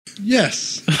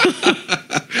 Yes.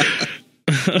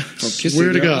 Kissing Swear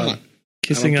to your God. aunt.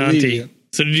 Kissing I don't believe auntie. you.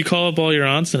 So did you call up all your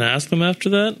aunts and ask them after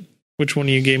that? Which one of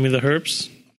you gave me the herpes?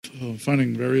 I'm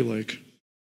finding very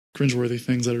cringeworthy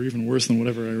things that are even worse than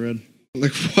whatever I read.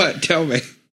 Like what? Tell me.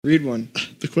 Read one.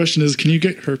 The question is, can you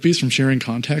get herpes from sharing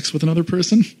contacts with another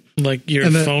person? Like your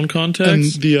And the- phone And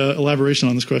contacts? the elaboration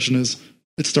on this question is,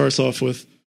 it starts off with,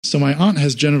 so my aunt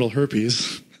has genital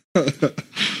herpes. I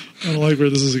don't like where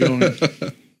this is going.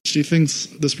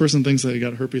 This person thinks they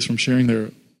got herpes from sharing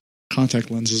their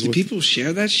contact lenses Do with. people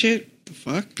share that shit? The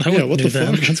fuck? I Yeah, wouldn't what do the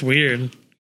that. fuck? That's weird.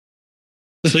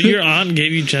 So your aunt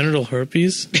gave you genital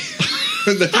herpes?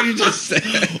 That's what you just said.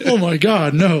 Oh my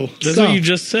god, no! That's Stop. what you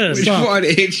just said. Which Stop. one?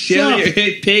 Ate Shelly or Stop.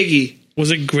 ate Piggy? Was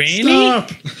it Granny?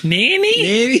 Stop! Nanny?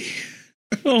 Nanny?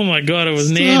 Oh my god, it was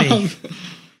Stop. Nanny.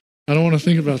 I don't want to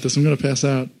think about this. I'm gonna pass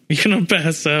out. You're gonna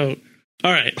pass out.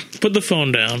 All right, put the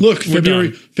phone down. Look, We're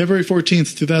done. February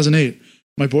 14th, 2008.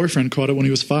 My boyfriend caught it when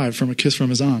he was 5 from a kiss from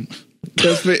his aunt.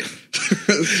 That's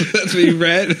what you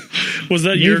read? Was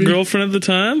that your Maybe. girlfriend at the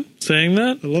time saying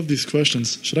that? I love these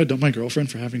questions. Should I dump my girlfriend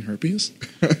for having herpes?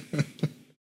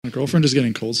 My girlfriend is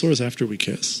getting cold sores after we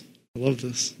kiss. I love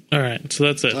this. All right, so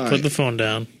that's it. All Put right. the phone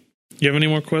down. You have any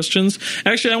more questions?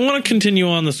 Actually, I want to continue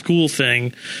on the school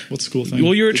thing. What school thing?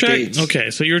 Well, you're The attracted. dates. Okay,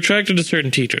 so you're attracted to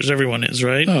certain teachers. Everyone is,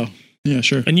 right? Oh, yeah,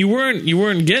 sure. And you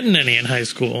weren't getting any in high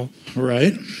school.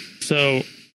 Right? So,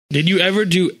 did you ever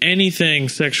do anything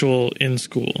sexual in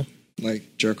school?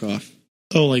 Like jerk off.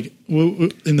 Oh, like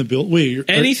in the build? Wait,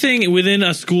 Anything within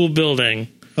a school building?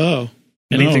 oh,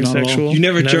 Anything no, not at all. sexual? You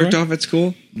never jerked off at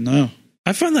school? No,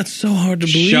 I find that so hard to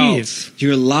believe. Schultz,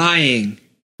 you're lying.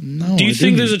 no. Do you I think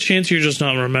didn't. there's a chance you're just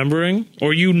not remembering,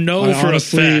 or you know I for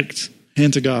honestly- a fact?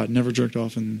 Hand to God, never jerked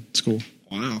off in school.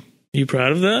 Wow. You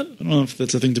proud of that? I don't know if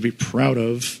that's a thing to be proud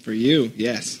of. For you,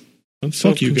 yes. That's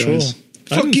Fuck you self-control. guys.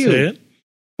 I Fuck didn't you. say it.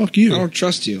 Fuck I you. don't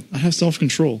trust you. I have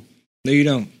self-control. No, you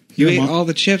don't. You Yeah, ate Mom. all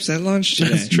the chips at lunch today.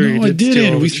 That's true. No, You I did steal all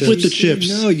didn't. the We split the chips.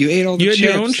 chips. No, you ate all the You had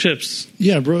chips. your own chips.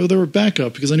 Yeah, bro, they were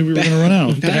backup because I knew we were going to run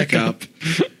out. Back up.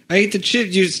 I ate the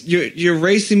chips. You're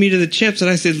racing me to the chips, and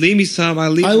I said, "Leave me some." I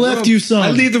left you some.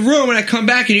 I leave the room, and I come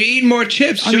back, and you're eating more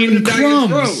chips. I'm shoving eating them down your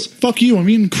crumbs. throat. Fuck you, I'm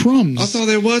eating crumbs. That's all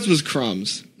there was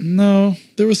crumbs. No,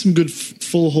 there was some good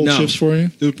full whole No. chips for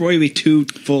you. There would probably be 2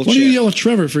 full Why chips. don't you yell at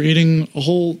Trevor for eating a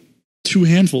whole 2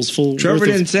 handfuls full? Trevor worth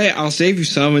of- didn't say, "I'll save you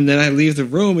some," and then I leave the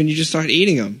room, and you just start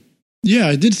eating them. Yeah,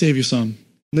 I did save you some.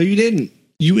 No, you didn't.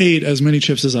 You ate as many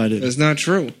chips as I did. That's not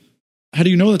true. How do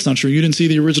you know that's not true? You didn't see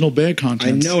the original bag I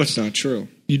contents. know it's not true.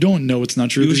 You don't know it's not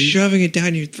true. You were 'cause shoving it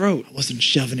down your throat. I wasn't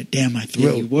shoving it down my Yeah,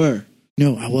 throat. you were.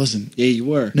 No, I wasn't. Yeah, you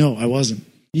were. No, I wasn't.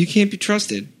 You can't be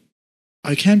trusted.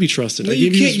 I can be trusted. No, I you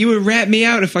gave can't. You would rat me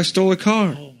out if I stole a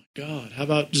car. Oh my god! How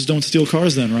about just don't steal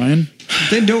cars then, Ryan?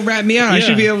 Then don't rat me out. I Yeah.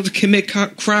 should be able to commit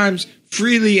crimes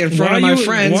freely in front of my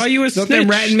friends. Why are you a without snitch? them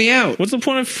ratting me out? What's the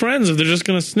point of friends if they're just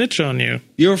going to snitch on you?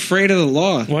 You're afraid of the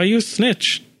law. Why are you a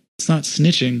snitch? It's not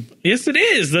snitching. Yes, it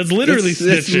is. That's literally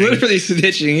That's snitching. literally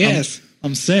snitching. Yes,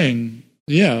 I'm saying,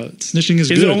 yeah, snitching is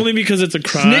Is good. it only because it's a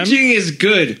crime? snitching is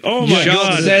good. Oh my Schultz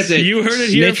god! says it. You heard it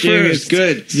here Snitching first. is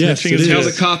good. Yes, Snitching it is Tell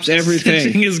is. the cops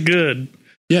everything. Snitching is good.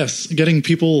 Yes, getting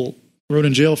people thrown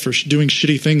in jail for doing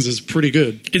shitty things is pretty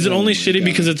good. Is it only my shitty God.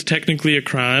 because it's technically a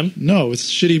crime? No, it's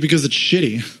shitty because it's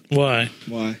shitty. Why?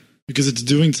 Why? Because it's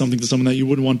doing something to someone that you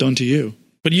wouldn't want done to you.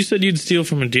 But you said you'd steal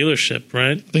from a dealership,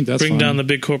 right? I think that's Bring fine. down the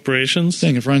big corporations.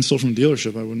 Saying if Ryan stole from a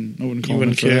dealership, I wouldn't call wouldn't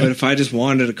him for care. But that. if I just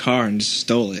wanted a car and just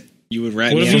stole it, you would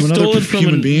rat What me if out. he From stole another it from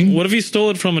human a being? What if he stole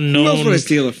it from a Who else would I known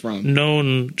steal it from?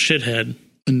 shithead?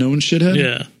 A known shithead?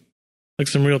 Yeah, like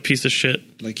some real piece of shit.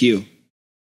 Like you.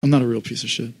 I'm not a real piece of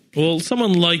shit. Well,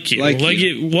 someone like you. Like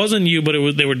it wasn't you, but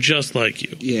they were just like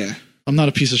you. Yeah. I'm not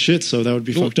a piece of shit, so that would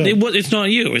be Well, fucked up. it's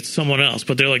not you. It's someone else,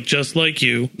 but they're like just like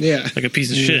you, Yeah. like a piece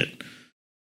of shit.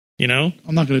 You know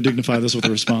I'm not going to dignify this with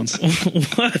a response.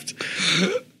 what?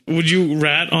 Would you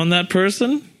rat on that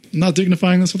person? I'm not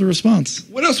dignifying this with a response.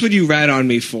 What else would you rat on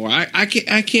me for? I can't.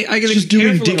 I gotta Just be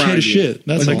doing careful around dickhead you. shit.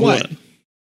 That's Like all. what?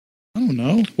 I don't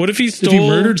know. What if he If stole? you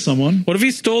murdered someone, What if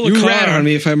he stole a You car? rat on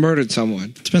me if I murdered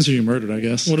someone. depends who you murdered, I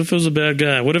guess. What if it was a bad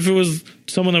guy? What if it was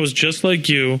someone that was just like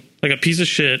you, like a piece of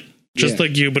shit, just Yeah.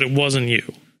 like you, but it wasn't you,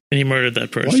 and he murdered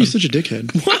that person? Why are you such a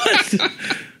dickhead? What?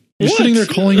 You're What? sitting there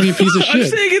calling me a piece of I'm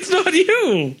shit. saying it's not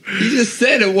you. He just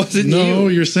said it wasn't No,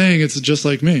 you. you're saying it's just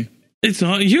like me. It's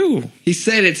not you. He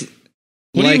said it's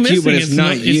What are like you, but missing? it's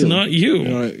not you. It's not you.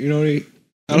 You know what he,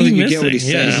 I What don't are think you you get what he missing?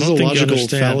 said. Yeah, I This is don't a think you logical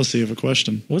understand. fallacy of a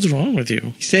question. What's wrong with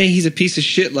you? He's saying he's a piece of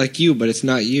shit like you, but it's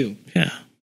not you. Yeah.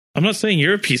 I'm not saying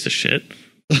you're a piece of shit.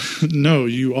 No,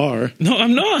 you are. No,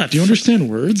 I'm not. Do you understand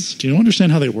words? Do you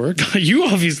understand how they work? You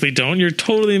obviously don't. You're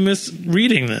totally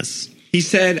misreading this. He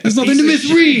said There's a nothing to piece of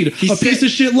misread. He A said- piece of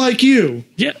shit like you.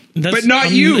 Yeah, that's, But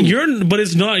not you. But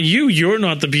it's not you. You're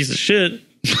not the piece of shit.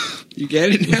 You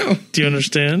get it now? Do you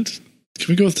understand? Can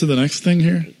we go to the next thing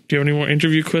here? Do you have any more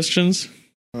interview questions?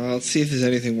 Let's see if there's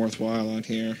anything worthwhile on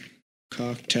here.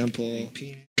 Cock temple.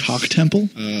 Cock temple?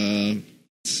 Let's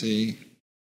see.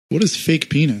 What is fake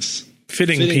penis?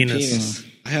 Fitting penis.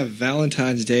 I have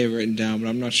Valentine's Day written down, but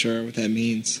I'm not sure what that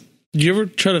means. Do you ever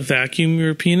try to vacuum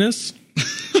your penis?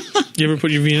 You ever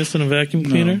put your Venus in a vacuum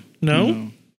cleaner?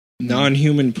 No?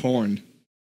 Non-human porn.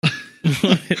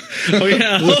 Oh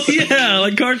yeah,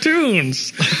 like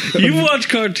cartoons. You watch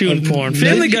cartoon porn,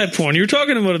 Family Guy porn. You were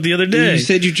talking about it the other day. You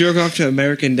said you jerk off to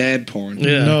American Dad porn.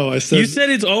 Yeah. No, I said you said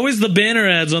it's always the banner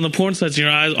ads on the porn sites. And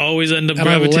your eyes always end up and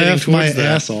I gravitating laugh towards my that.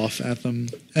 ass off at them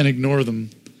and ignore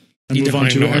them and You move don't on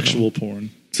to ignore actual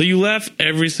porn. So you laugh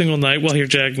every single night while you're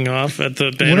jacking off at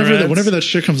the banner ads? Whenever that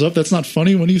shit comes up, that's not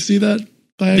funny when you see that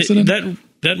by accident.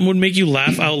 That would make you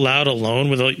laugh out loud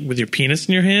alone with your penis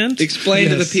in your hand. Explain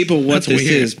to the people what That's this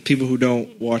weird. is. People who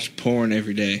don't watch porn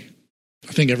every day.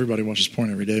 I think everybody watches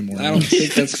porn every day more. I don't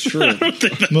think that's true. I don't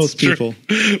think that's Most true. people.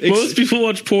 Most people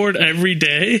watch porn every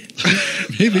day.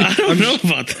 Maybe. I don't know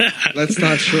about that. That's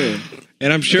not true.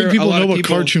 And I'm I sure think people a lot know of what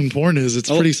people, cartoon porn is. It's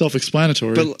pretty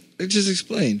self-explanatory. But just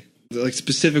explain. Like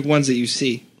specific ones that you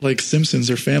see. Like Simpsons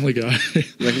or Family Guy.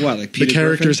 Like what? Like The Peter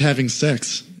characters Griffin? having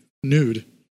sex nude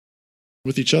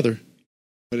with each other.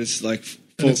 But it's like And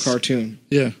full it's- cartoon.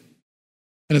 Yeah.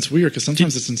 And it's weird because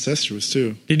sometimes it's incestuous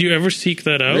too. Did you ever seek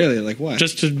that out? Really? Like what?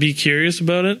 Just to be curious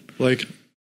about it? Like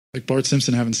Bart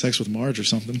Simpson having sex with Marge or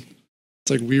something.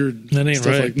 It's like weird That ain't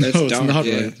stuff right. like that's no, it's dark. not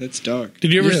yeah, right. that's dark.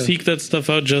 Did you ever Yeah. seek that stuff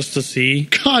out just to see?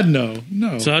 God no.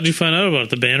 No. So how'd you find out about it?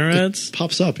 The banner ads?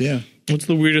 Pops up, yeah. What's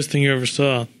the weirdest thing you ever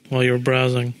saw while you were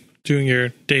browsing, doing your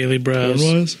daily browse?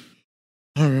 Porn-wise?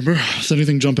 I don't remember. Does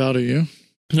anything jump out at you?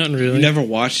 Not really. You never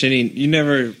watched any. You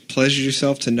never pleasured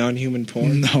yourself to non-human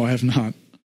porn No, I have not.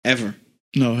 ever.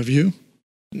 No, have you?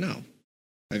 No.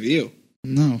 Have you?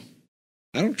 No.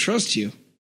 I don't trust you.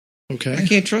 Okay. I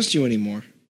can't trust you anymore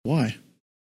Why?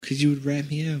 because you would rat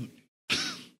me out.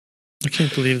 I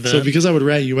can't believe that. So because I would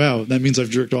rat you out, that means I've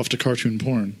jerked off to cartoon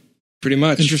porn. Pretty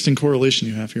much. Interesting correlation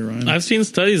you have here, Ryan. I've seen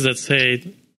studies that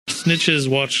say snitches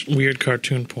watch weird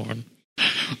cartoon porn.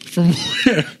 From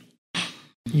where?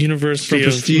 University From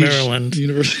of Prestige, Maryland.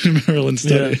 University of Maryland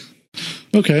study.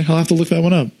 Okay, I'll have to look that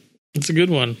one up. It's a good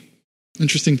one.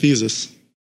 Interesting thesis.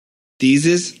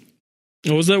 Thesis?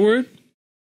 What was that word?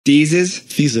 Thesis?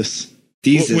 Thesis.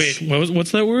 Thesis. Wait,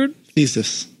 what's that word?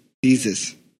 Thesis.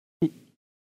 Thesis.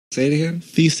 Say it again.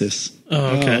 Thesis.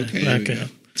 Oh, okay. okay, there we go.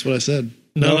 That's what I said.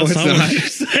 No, No, that's it's not not. what you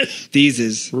said.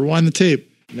 Thesis. Rewind the tape.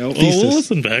 Nope. Oh, we'll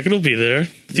listen back. It'll be there.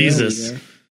 Thesis. There.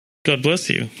 God bless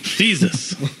you.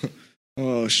 Thesis.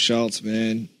 Oh, Schultz,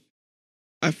 man.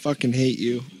 I fucking hate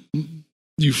you.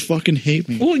 You fucking hate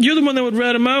me. Well, you're the one that would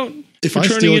rat him out. If for I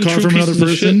turning steal a in car true from another pieces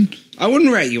of person, I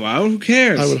wouldn't rat you out. Who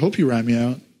cares? I would hope you rat me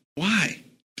out Why?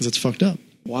 because it's fucked up.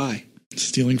 Why?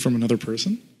 Stealing from another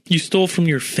person? You stole from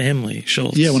your family,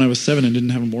 Schultz. Yeah, when I was 7 and didn't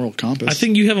have a moral compass. I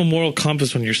think you have a moral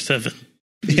compass when you're 7.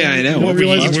 Yeah, I know. I What were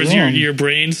realize you- it's Was wrong. your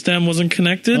brain stem wasn't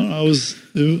connected?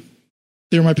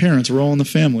 They were my parents. We're all in the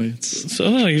family. It's, So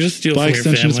no, you just steal by from your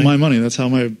extension, it's family. my money. That's how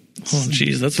my Oh,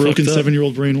 jeez, that's broken fucked up.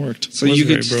 7-year-old brain worked. So Was you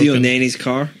very could steal broken. Nanny's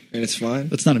car and it's fine?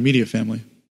 That's not immediate family.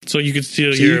 So you could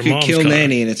steal So your you could mom's kill car.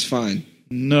 Nanny and it's fine.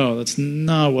 No, that's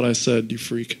not what I said, you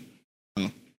freak.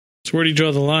 So where do you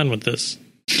draw the line with this?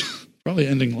 Probably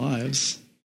ending lives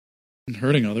and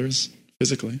hurting others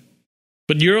physically.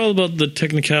 But you're all about the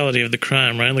technicality of the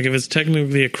crime, right? Like if it's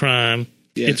technically a crime,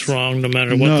 Yes. it's wrong no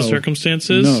matter what the No.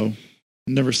 circumstances. No,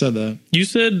 never said that. You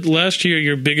said last year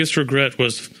your biggest regret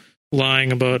was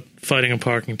lying about fighting a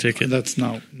parking ticket. That's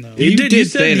not. No. You did You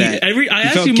say that. I You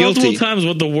asked felt you multiple guilty. times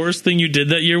what the worst thing you did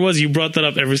that year was. You brought that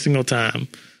up every single time.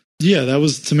 Yeah, that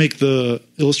was to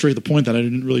illustrate the point that I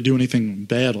didn't really do anything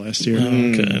bad last year.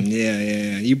 Okay.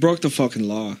 Yeah. You broke the fucking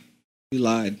law. You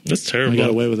lied. That's I terrible. got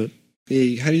away with it.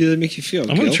 Hey, how do that make you feel? I'm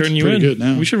going to Guilt? turn you Pretty in. good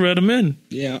now. We should rat him in.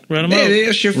 Yeah. Rat him Maybe out.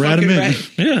 I should Rat fucking him in. rat.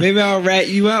 Yeah. Maybe I'll rat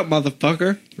you out,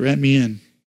 motherfucker. Rat me in.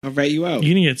 I'll rat you out.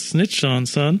 You didn't get snitched on,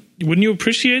 son. Wouldn't you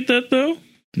appreciate that, though?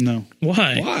 No,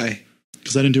 Why? Why?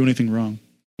 because I didn't do anything wrong.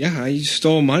 Yeah, you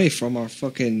stole money from our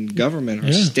fucking government,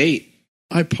 our Yeah. state.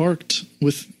 I parked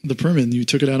with the permit and you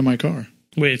took it out of my car.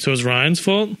 Wait, so it's Ryan's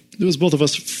fault? It was both of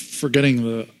us forgetting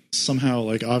the somehow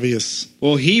like obvious.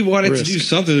 Well, he wanted Risk. to do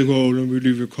something to go, let me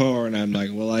leave your car. And I'm like,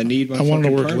 well, I need my I wanted to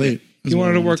fucking work permit. late. is He what I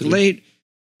wanted to work do. late,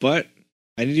 but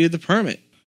I needed the permit.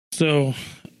 So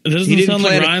it doesn't He didn't sound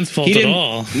like plan- Ryan's fault he at didn't-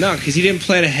 all. No, because he didn't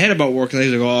plan ahead about working late.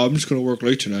 He's like, oh, I'm just going to work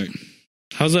late tonight.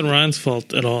 How's that Ryan's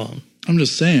fault at all? I'm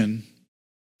just saying.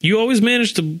 You always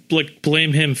manage to like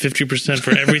blame him 50%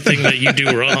 for everything that you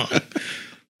do wrong.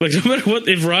 Like no matter what,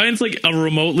 if Ryan's like a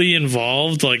remotely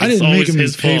involved, like I it's didn't make always him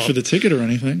his pay fault. for the ticket or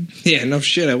anything. Yeah, no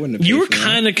shit. I wouldn't have You paid were for that.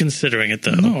 kind of considering it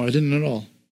though. No, I didn't at all.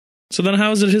 So then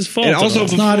how is it his fault? And at also all?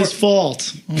 It's not his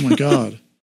fault. Oh my god!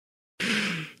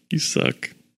 You suck.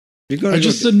 You're going I to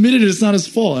just admitted it's not his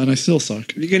fault, and I still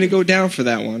suck. you're going to go down for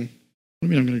that one. What do you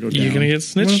mean I'm going to go down? You're gonna get I'm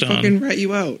snitched going to on. fucking rat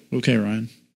you out. Okay, Ryan.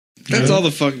 That's all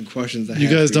the fucking questions I have. You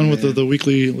guys for done with man. the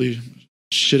weekly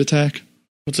shit attack?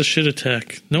 What's a shit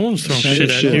attack? No one's throwing Shit shit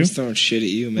is at shit. you. Someone's throwing shit at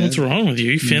you, man. What's wrong with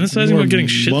you? You fantasizing More about getting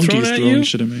shit monkeys thrown at throwing you?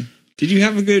 shit at me. Did you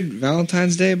have a good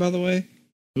Valentine's Day, by the way?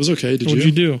 It was okay. Did What'd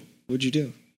you do? What'd you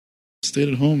do? Stayed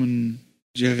at home and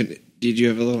Did you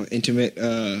have a little intimate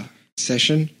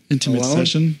session? intimate Alone?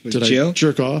 session. With Did Jill? I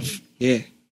jerk off? Yeah.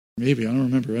 Maybe. I don't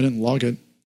remember. I didn't log it.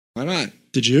 Why not?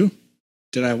 Did you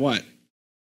Did I what?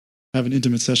 have an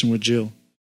intimate session with Jill?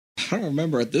 I don't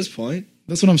remember at this point.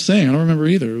 That's what I'm saying. I don't remember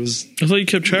either. It was. I thought you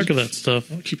kept track of that stuff.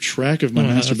 I don't keep track of my Oh, I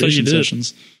thought you masturbation did.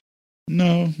 sessions.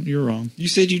 No, you're wrong. You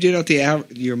said you did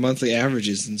out your monthly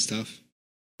averages and stuff.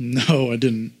 No, I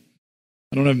didn't.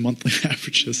 I don't have monthly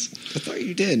averages. I thought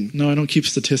you did. No, I don't keep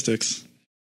statistics.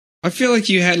 I feel like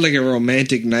you had like a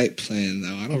romantic night plan,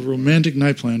 though. I A don't. romantic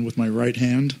night plan with my right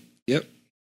hand? Yep.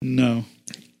 No.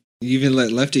 You even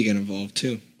let Lefty get involved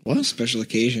too. What? Special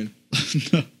occasion.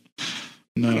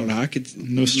 No. I don't know. No. I could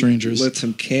No strangers. lit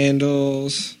some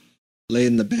candles, laid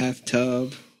in the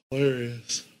bathtub,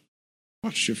 Hilarious.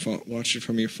 watched it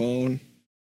from your phone,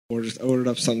 ordered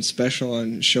up something special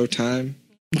on Showtime.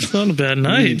 It's not a bad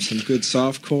night. Some good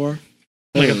softcore.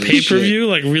 Like a Holy pay per shit. view,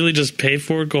 like really just pay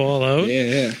for it, go all out.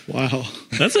 Yeah. Wow.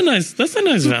 That's a nice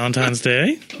Valentine's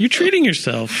Day. You're treating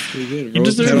yourself. Pretty good. You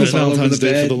Rose deserve petals it. all over Valentine's the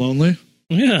Day bed. for the lonely.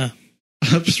 Yeah.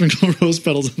 Sprinkle rose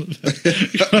petals in the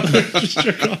bed. Just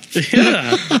jerk off.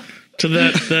 Yeah. To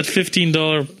that $15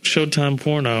 Showtime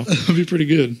porno. That'd be pretty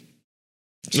good.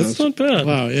 That's not bad.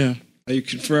 Wow, yeah. Are you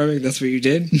confirming that's what you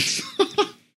did?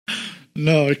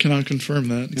 No, I cannot confirm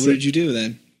that. What did you do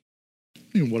then?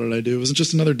 What did I do? It was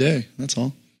just another day. That's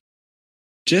all.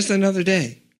 Just another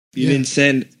day. You Yeah. didn't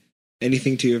send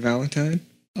anything to your Valentine?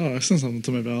 Oh, I sent something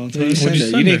to my You, Valentine. didn't send you her.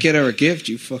 send You didn't her? get her a gift,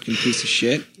 you fucking piece of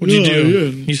shit. What'd you No, do?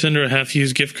 yeah. You send her a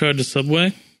half-used gift card to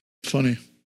Subway? Funny.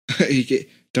 You get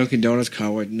Dunkin' Donuts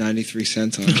card with 93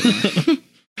 cents on it.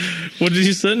 What did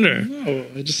you send her? No,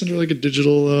 I just sent her like a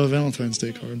digital Valentine's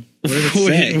Day card. What did it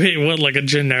say? Wait, what? Like a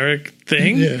generic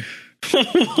thing? Yeah. What?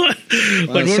 Like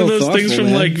that's one so of those things thoughtful, from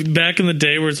man. like back in the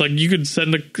day where it's like you could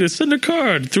send a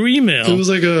card through email. It was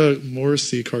like a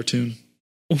Morrissey cartoon.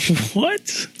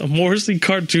 What? A Morrissey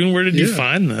cartoon? Where did you Yeah.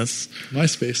 find this?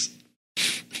 MySpace.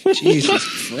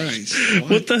 Jesus Christ.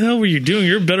 What the hell were you doing?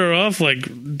 You're better off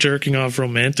like jerking off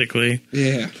romantically.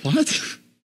 Yeah. What?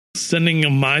 Sending a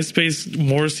MySpace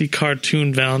Morrissey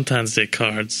cartoon Valentine's Day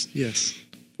cards. Yes.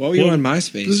 Why were you Well, on This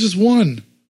MySpace? is just one.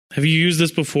 Have you used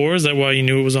this before? Is that why you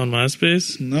knew it was on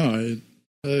MySpace? No,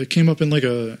 it came up in like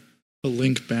a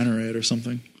link banner ad or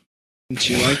something. And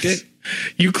she liked it?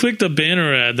 You clicked a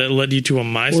banner ad that led you to a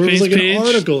MySpace Or it was like page an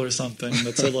article or something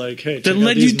that said like, "Hey, check that out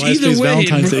led you these either MySpace way.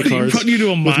 Valentine's Day It cards." brought you to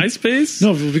a MySpace.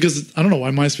 No, because I don't know why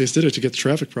MySpace did it to get the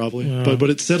traffic, probably. Yeah. But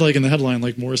it said like in the headline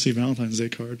like Morrissey Valentine's Day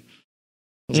card.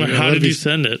 I was like, How that'd did be- you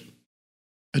send it?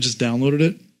 I just downloaded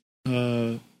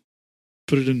it,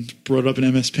 put it in, brought it up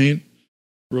in MS Paint,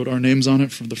 wrote our names on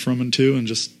it from the from and to, and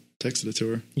just texted it to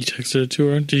her. You texted it to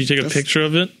her. Did you take a That's- picture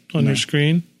of it on No. your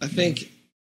screen? I think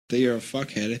that you're a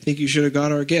fuckhead. I think you should have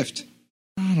got her a gift.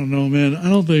 I don't know, man. I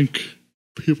don't think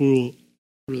people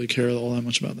really care all that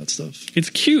much about that stuff. It's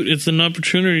cute. It's an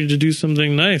opportunity to do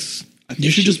something nice. I think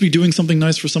You should just be doing something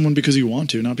nice for someone because you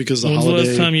want to, not because the When's the holiday.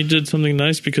 last time you did something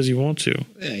nice because you want to?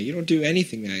 Yeah, you don't do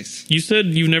anything nice. You said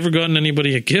you've never gotten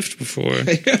anybody a gift before.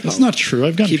 That's not true.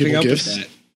 I've gotten Keeping people up gifts. with that.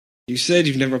 You said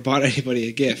you've never bought anybody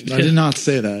a gift. I did not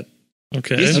say that.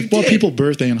 Okay. Yes, you I've bought did. people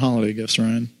birthday and holiday gifts,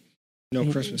 Ryan. No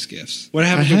Christmas gifts. What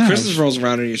happens I when have. Christmas rolls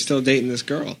around and you're still dating this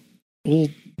girl? Well,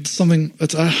 something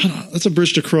that's a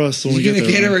bridge to cross when You we get gonna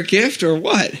there. get her Ryan. a gift or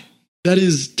what? That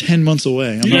is 10 months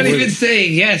away. I'm You're not not worried. even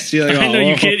saying yes. You're like, I know oh,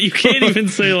 you can't. You can't even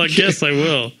say like, "Yes, I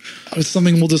will." It's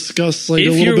something we'll discuss like If a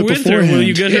little you're bit with her, beforehand. will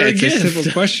you get her Yeah, a it's a simple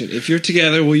gift? question. If you're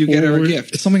together, will you get her a Or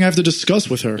gift? It's something I have to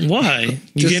discuss with her. Why? You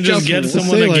Just can't just get let's Let's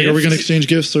someone say, a like, gift. are we going to exchange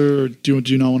gifts or do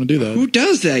you not want to do that? Who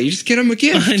does that? You just get them a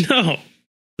gift. I know.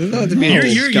 There's not to be a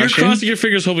You're discussion. crossing your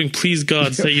fingers, hoping, please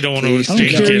God, say you don't want to Please. I don't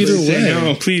exchange care gifts. either way. Say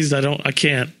no. Please, I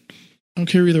can't. I don't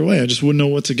care either way. I just wouldn't know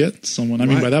what to get someone. I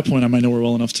mean, Why? by that point, I might know her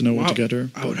well enough to know what Wow. to get her.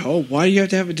 I would hope. Why do you have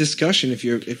to have a discussion if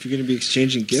you're going to be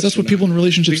exchanging gifts? That's or what people not? in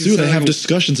relationships Because do. it's They like have a-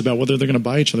 discussions about whether they're going to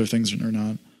buy each other things or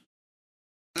not.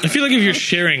 I feel like if you're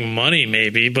sharing money,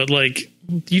 maybe, but like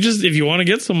you just if you want to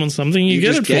get someone something, you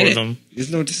get just it for them.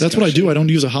 There's no discussion. That's what I do. I don't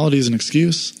use a holiday as an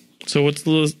excuse. So what's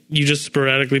the you just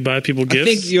sporadically buy people I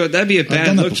gifts? think that'd be a bad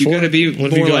done that look. You before. got to be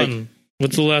What have you more like gotten?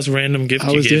 What's the last random gift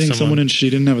I you was gave dating someone? someone and she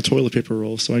didn't have a toilet paper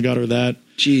roll, so I got her that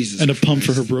Jesus and a pump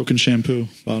for her Christ. broken shampoo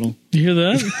bottle. You hear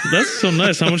that? That's so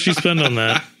nice. How much you spend on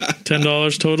that?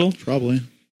 $10 total? Probably.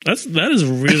 That is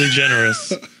really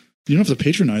generous. You don't have to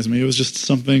patronize me. It was just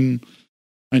something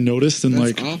I noticed and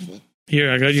That's like awful.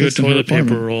 Here, I got you a Fits in her toilet paper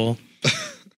apartment. roll.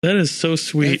 That is so That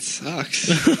sweet. sucks.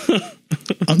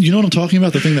 you know what I'm talking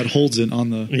about? The thing that holds it on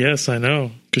the Yes, I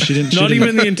know. because she didn't. Not she didn't-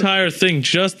 even the entire thing,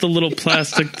 just the little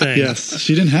plastic thing. Yes,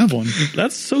 she didn't have one.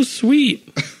 That's so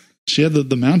sweet. She had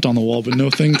the mount on the wall, but no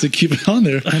thing to keep it on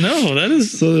there. I know. That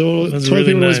is. So the That's toilet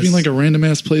really paper was nice. being like a random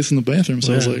ass place in the bathroom.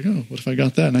 So I was Yeah. like, oh, what if I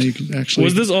got that? Now you can actually.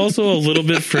 Was this also a little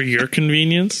bit for your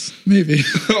convenience? maybe?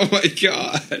 Oh my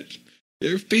god.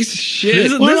 You're a piece of shit.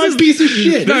 This is- Why am I a piece of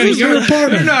shit? No, This is you're, your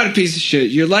apartment. you're not a piece of shit.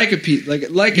 You're like a piece, like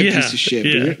a Yeah, piece of shit.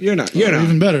 yeah. But you're not. You're Oh, not.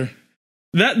 even better.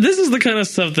 This is the kind of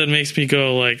stuff that makes me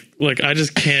go like I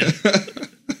just can't.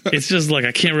 It's just like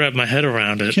I can't wrap my head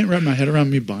around I it. can't wrap my head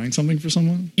around me buying something for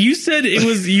someone. You said it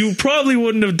was. You probably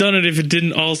wouldn't have done it if it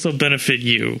didn't also benefit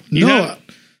you. You No, have-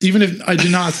 even if I did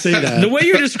not say that. the way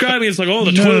you're describing it's like, oh,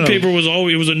 the No, toilet no. paper was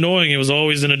always. It was annoying. It was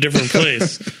always in a different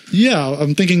place. Yeah,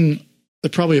 I'm thinking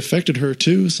it probably affected her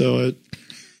too. So it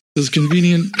was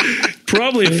convenient.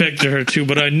 Probably affected her too,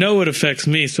 but I know it affects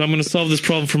me. So I'm going to solve this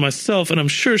problem for myself, and I'm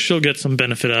sure she'll get some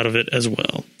benefit out of it as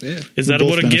well. Yeah. Is We that both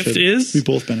what a gift benefited. is? We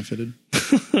both benefited.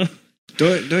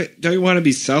 Don't you want to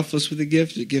be selfless with a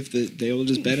gift? A gift that they will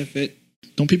just benefit.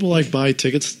 Don't people like buy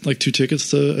tickets, like 2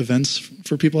 tickets to events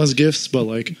for people as gifts? But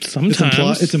like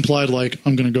Sometimes. it's implied like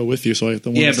I'm going to go with you. So I the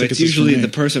one Yeah, that's but it's tickets is for usually me. the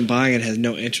person buying it has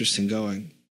no interest in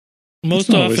going. Most That's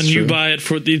not always often you true. buy it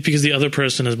for because the other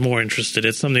person is more interested.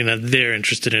 It's something that they're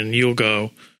interested in. You'll go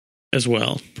as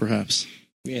well. perhaps.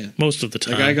 Yeah. Most of the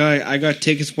time. Like I got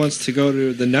tickets once to go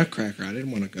to the Nutcracker. I didn't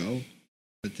want to go,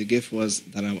 but the gift was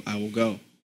that I will go.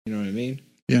 You know what I mean?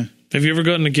 Have you ever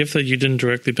gotten a gift that you didn't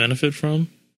directly benefit from?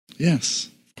 Yes,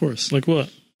 of course. Like what?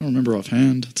 I don't remember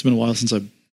offhand. It's been a while since I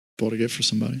bought a gift for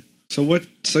somebody. So what?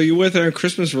 So you're with her and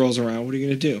Christmas rolls around. What are you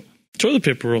gonna do? Toilet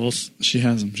paper rolls. She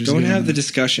has them. She's Don't getting have the them.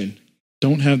 discussion.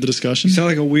 Don't have the discussion. You sound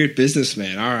like a weird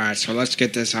businessman. All right, so let's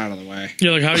get this out of the way.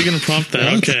 Yeah, like how are you going to prompt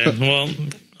that? Okay, well,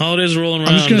 holidays are rolling around.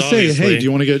 I'm just gonna say, obviously. hey, do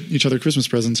you want to get each other Christmas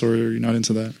presents, or are you not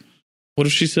into that? What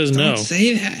if she says no? Don't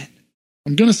say that.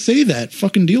 I'm gonna say that.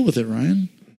 Fucking deal with it, Ryan.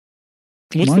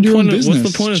 What's mind the your own point? What's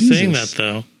business. the point of saying that Jesus.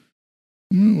 though?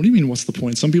 What do you mean? What's the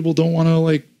point? Some people don't want to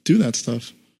like do that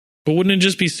stuff. But wouldn't it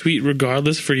just be sweet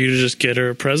regardless for you to just get her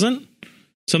a present?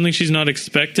 Something she's not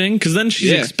expecting? Because then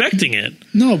she's Yeah. expecting it.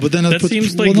 No, but then that, That puts,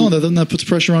 seems well, like- no, then that puts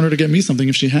pressure on her to get me something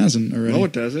if she hasn't already. No,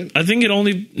 it doesn't. I think it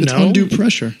only It's no. undue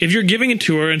pressure. If you're giving it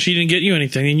to her and she didn't get you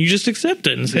anything, then you just accept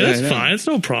it and say, Yeah, I that's know. fine. It's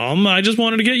no problem. I just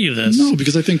wanted to get you this. No,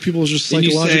 because I think people are just Then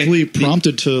you say- psychologically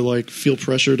prompted to like feel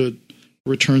pressure to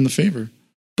return the favor.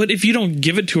 But if you don't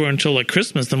give it to her until like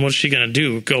Christmas, then what's she going to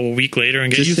do? Go a week later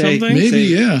and get Just you say- something? Maybe, Say-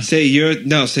 yeah. Say you're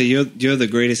the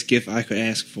greatest gift I could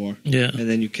ask for, Yeah. and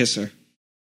then you kiss her.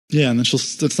 Yeah, and then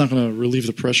it's not going to relieve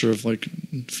the pressure of like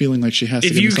feeling like she has to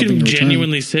If give you me something can in return.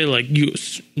 genuinely say, like, you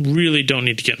really don't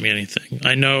need to get me anything.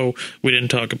 I know we didn't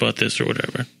talk about this or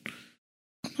whatever.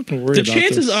 I'm not going to worry The about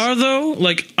chances this. are, though,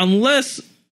 like, unless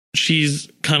she's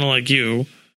kind of like you,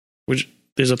 which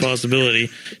there's a possibility,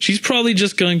 she's probably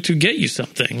just going to get you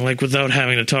something, like, without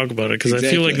having to talk about it. Because I feel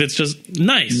Exactly. like that's just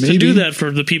nice to Maybe. do that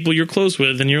for the people you're close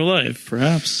with in your life.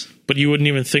 Perhaps. But you wouldn't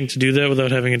even think to do that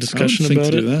without having a I would discussion think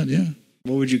about to it? do that, yeah.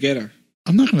 What would you get her?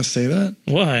 I'm not going to say that.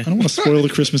 Why? I don't want to spoil the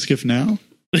Christmas gift now.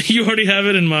 You already have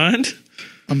it in mind?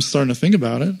 I'm starting to think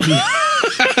about it.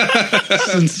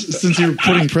 since you're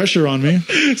putting pressure on me,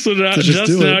 So now, To just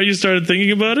just do now it. you started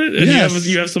thinking about it? And Yes.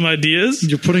 you have some ideas?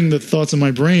 you're putting the thoughts in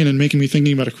my brain and making me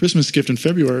thinking about a Christmas gift in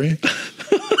February.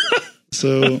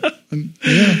 So,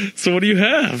 yeah. So what do you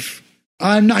have?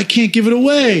 I can't give it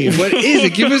away. What is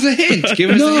it? Give us a hint.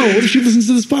 Give us No, a hint. what if she listens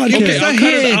to this podcast? Okay, I'll a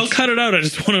cut, it, hint. I'll cut it out. I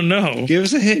just want to know. Give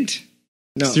us a hint.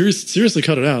 No, Seriously,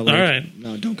 cut it out. All Like, right.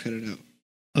 no, don't cut it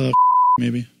out.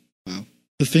 Maybe. Wow.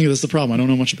 That's the problem. I don't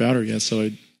know much about her yet, so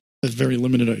I have very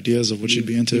limited ideas of what she'd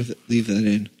be into. Leave that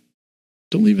in.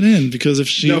 Don't leave it in, because if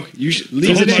she, No, you should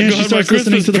leave there's Oh a it my in. chance she God, starts my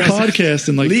listening to the Christmas podcast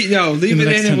and like, Leave in the it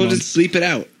next in, 10 and we'll months. just bleep it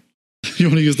out. you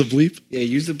want to use the bleep? Yeah,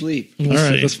 use the bleep. We'll All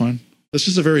right, see. that's fine. That's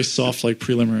just a very soft, like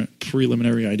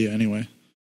preliminary idea anyway.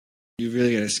 You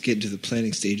really got to get to the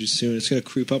planning stages soon. It's going to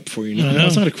creep up before you know. I it. know. No,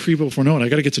 it's not a creep up before knowing. I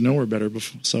got to get to know her better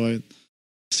before, so I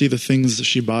see the things that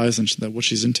she buys and that what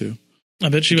she's into. I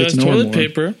bet she Get buys to know her toilet more.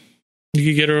 paper. You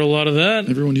could get her a lot of that.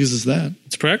 Everyone uses that.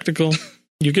 It's practical.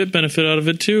 You get benefit out of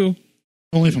it too.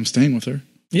 Only if I'm staying with her.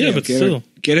 Yeah, but get still. Her,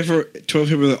 get it for toilet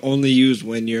paper that only used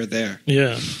when you're there.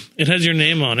 Yeah. It has your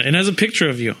name on it. It has a picture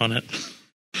of you on it.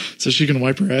 So she can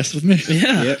wipe her ass with me.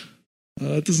 Yeah. Yep.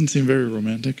 That doesn't seem very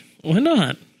romantic. Why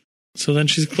not? So then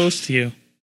she's close to you.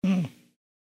 Oh.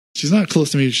 She's not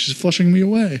close to me. She's flushing me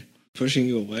away. Pushing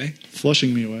you away.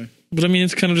 Flushing me away. But I mean,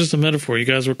 it's kind of just a metaphor. You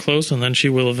guys were close, and then she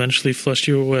will eventually flush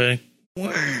you away.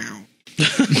 Wow. You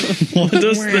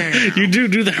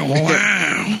do that.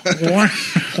 Wow.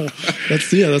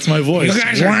 That's my voice. You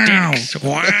guys are dicks.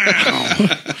 Wow.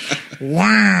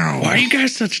 Wow. Why are you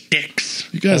guys such dicks?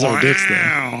 You guys are dicks,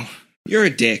 though. You're a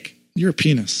dick. You're a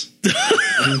penis.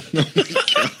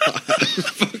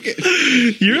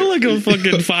 You're like a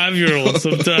fucking 5-year-old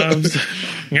sometimes.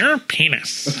 You're a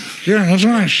penis. Yeah, that's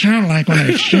what I sound like when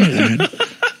I say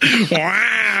that.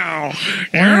 Wow.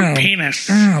 You're a penis.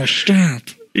 Oh, stop.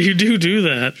 You do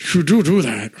that. You do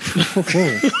that.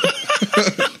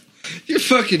 You're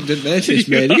fucking demented,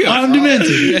 man. I'm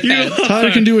demented.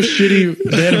 Tyler can do a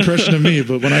shitty bad impression of me,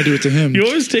 but when I do it to him... You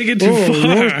always take it too far.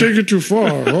 You always take it too far.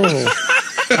 Oh.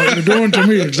 You're doing to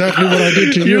me exactly what I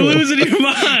did to you. You're losing your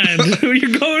mind.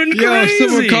 You're going crazy. Yo,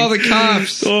 someone call the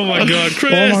cops. Oh my God,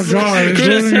 Chris. Oh my God, he's Chris,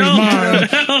 losing his mind.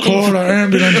 help. Call the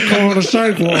ambulance, call the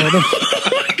psych ward.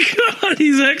 Oh my God,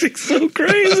 he's acting so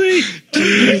crazy.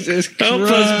 Jesus Christ. Help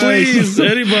us, please.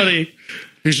 Anybody.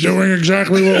 He's doing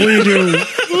exactly what we do.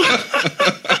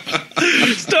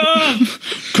 Stop.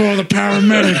 Call the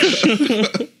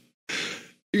paramedics.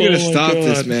 You're going to Oh my stop God.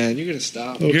 this, man. You're going to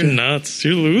stop. Okay. You're nuts.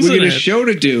 You're We losing got a it. show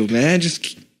to do, man.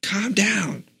 Just calm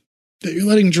down. That you're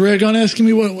letting drag on asking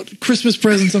me what Christmas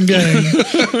presents I'm getting.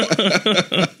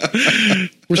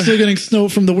 We're still getting snow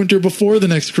from the winter before the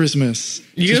next Christmas.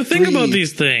 You gotta Just think breathe. about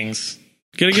these things.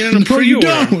 Gotta get in a No, you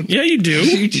pre-order. don't. Yeah, you do.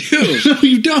 You do. No,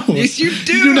 you don't. Yes, you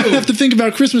do. You do not have to think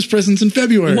about Christmas presents in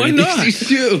February. Why not? Yes,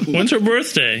 you do. When's her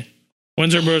birthday?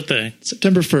 When's her birthday?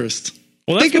 September 1st.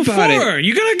 Well, that's Think about before.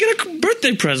 You gotta get a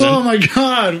birthday present. Oh my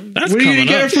God. That's What are you coming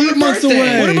gonna get up. it for 8 months birthday?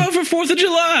 away? What about for 4th of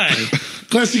July?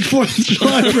 Classic 4th of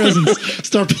July presents?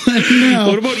 Start planning now.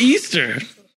 What about Easter?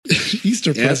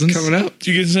 Easter Yeah, it's presents? coming up.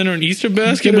 Do you can send her an Easter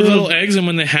basket Get her with a- little eggs, and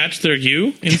when they hatch, they're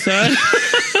you inside?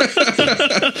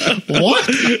 What?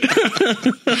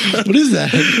 What is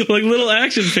that? Like little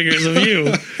action figures of you.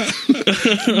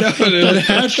 That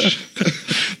hatch?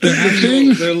 The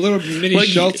thing? They're little mini Like,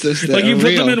 Schultzes that like you are put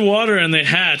real. them in water and they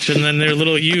hatch, and then they're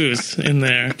little yous in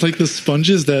there. Like the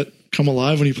sponges that come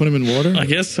alive when you put them in water? I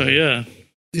guess so, yeah.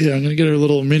 Yeah, I'm going to get her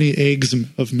little mini eggs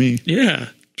of me. Yeah.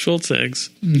 Schultz eggs.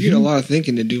 You got a lot of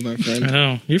thinking to do, my I friend.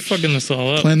 know. You're fucking this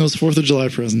all up. Plan those 4th of July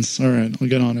presents. All right, I'll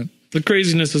get on it. The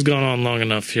craziness has gone on long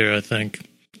enough here, I think.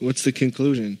 What's the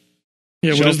conclusion?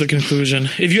 Yeah, what Schultz. is the conclusion?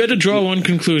 If you had to draw one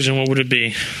conclusion, what would it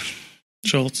be?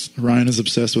 Schultz, Ryan is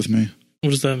obsessed with me. what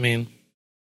does that mean?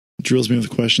 Drills me with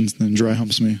questions, then dry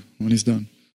humps me when he's done.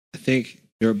 I think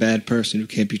you're a bad person who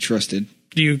can't be trusted.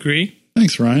 Do you agree?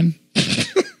 Thanks, Ryan.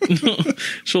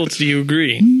 Schultz, do you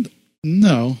agree?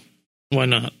 No, Why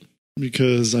not?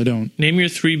 because I don't. Name your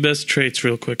 3 best traits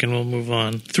real quick and we'll move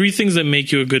on. 3 things that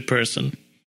make you a good person.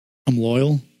 I'm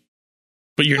loyal.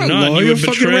 But you're Oh, not. Lord, You you'll would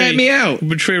fucking rat me out.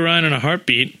 betray Ryan in a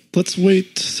heartbeat. Let's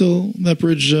wait till that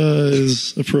bridge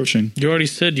is approaching. You already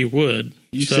said you would.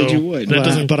 You So said you would. That But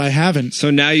doesn't. but I haven't.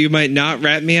 So now you might not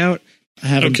rat me out? I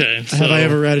haven't. Okay, so- Have I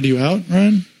ever ratted you out,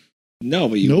 Ryan? No,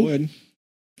 but you Nope. would.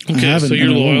 I Okay, haven't, so you're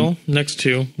and I won't. loyal. Next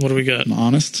 2. What do we got? I'm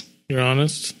honest. You're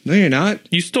honest. No, you're not.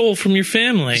 You stole from your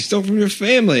family. You stole from your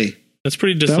family. That's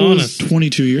pretty That was dishonest.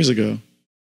 22 years ago.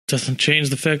 Doesn't change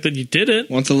the fact that you did it.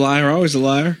 Once a liar, always a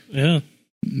liar. Yeah.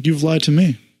 You've lied to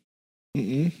me.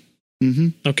 Mm-mm. Mm-hmm.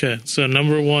 Okay, so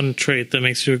number 1 trait that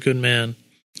makes you a good man.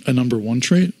 A number 1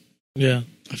 trait? Yeah.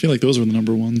 I feel like those were the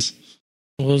number ones.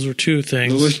 Well, those were 2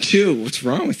 things. There was 2. What's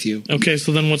wrong with you? Okay,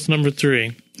 so then what's number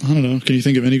 3? I don't know. Can you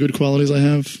think of any good qualities I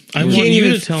have? I You want can't you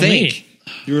even to tell think. me.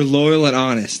 You're loyal and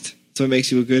honest. So it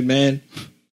makes you a good man.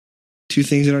 2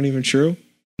 things that aren't even true.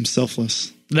 I'm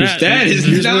selfless. That is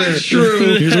Here's not where-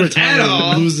 true Here's where at Tyler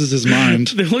all. loses his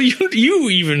mind. Well, you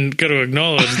even got to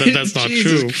acknowledge that that's not true.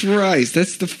 Jesus Christ,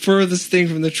 that's the furthest thing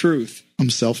from the truth. I'm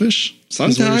selfish? Is what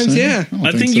you're Sometimes, saying? yeah. don't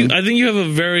I think so. I think you have a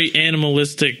very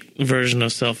animalistic version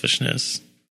of selfishness.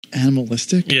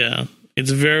 Animalistic? Yeah,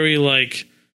 it's very like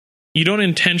you don't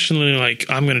intentionally like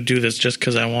I'm going to do this just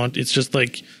because I want. It's just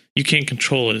like you can't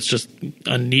control it. It's just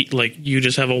a neat like you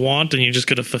just have a want and you just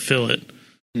got to fulfill it.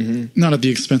 Not at the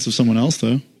expense of someone else,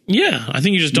 though. Yeah, I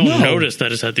think you just don't No. notice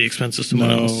that it's at the expense of someone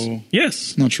No. else.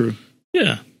 Yes, Not true.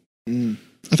 yeah,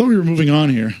 I thought we were moving on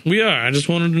here. we are. I just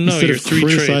wanted to know Instead your of 3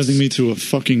 criticizing traits. me to a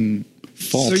fucking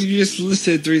fault. So you just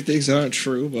listed 3 things that aren't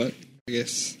true, but I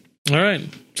guess All right.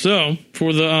 So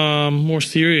for the more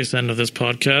serious end of this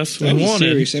podcast, that was we a wanted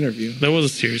serious interview. that was a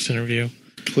serious interview.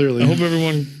 Clearly. I hope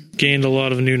everyone gained a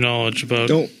lot of new knowledge about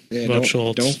Don't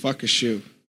Schultz. don't fuck a shoe.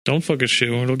 Don't fuck a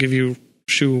shoe. It'll give you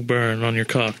shoe burn on your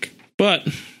cock. But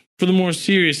for the more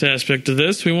serious aspect of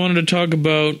this, we wanted to talk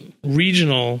about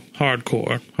regional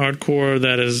hardcore. Hardcore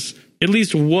that is at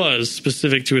least was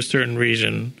specific to a certain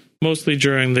region, mostly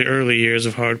during the early years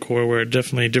of hardcore, where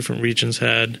definitely different regions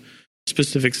had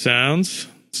specific sounds.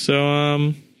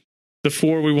 So the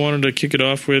four we wanted to kick it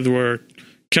off with were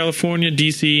California,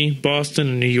 DC, Boston,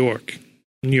 and New York.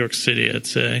 New York City, I'd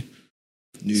say.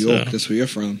 New York, that's where you're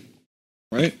from,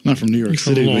 right? Not from New York From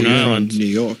City, Long but yeah, Island. New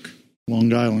York.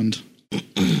 Long Island.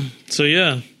 So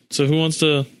yeah. So who wants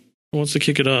to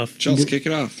kick it off? Just kick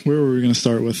it off. Where were we going to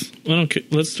start with?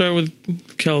 Let's start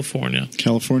with California.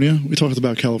 California. We talked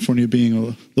about California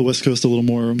being the West Coast a little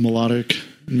more melodic,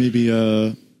 maybe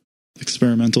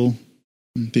experimental,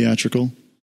 and theatrical.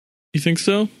 You think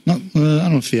so? Not, I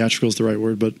don't know if theatrical is the right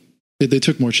word, but they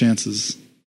took more chances.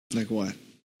 Like what?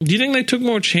 Do you think they took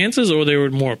more chances, or they were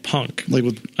more punk? Like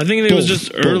with I think it was Both.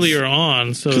 just earlier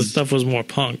on, so the 'Cause stuff was more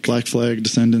punk. Black Flag,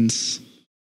 Descendants,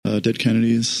 Dead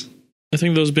Kennedys. I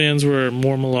think those bands were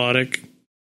more melodic.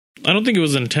 I don't think it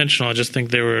was intentional. I just think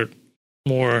they were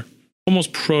more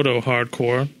almost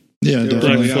proto-hardcore. Yeah, They were definitely. Black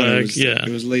early on. Flag, It was, yeah. It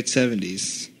was late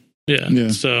 70s. Yeah. Yeah.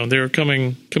 So they were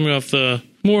coming off the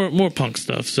more punk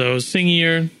stuff. So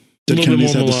singier, a Dead little bit Kennedys more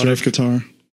had the melodic. surf guitar.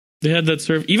 They had that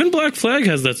surf. Even Black Flag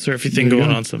has that surfy thing There you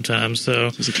going go. on sometimes. So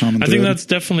It's a common I thread. think that's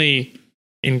definitely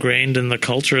ingrained in the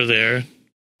culture there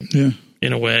yeah,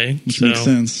 in a way. which So makes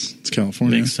sense. It's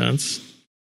California. makes sense.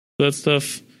 That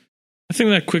stuff, I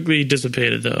think that quickly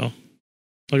dissipated though.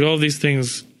 Like all these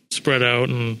things spread out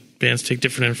and bands take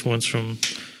different influence from.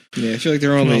 Yeah, I feel like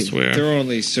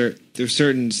there's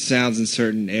certain sounds in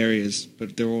certain areas,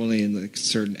 but they're only in like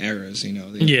certain eras, you know.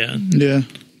 Yeah. Yeah,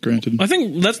 granted. I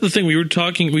think that's the thing.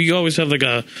 We always have like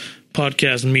a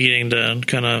podcast meeting to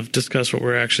kind of discuss what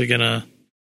we're actually going to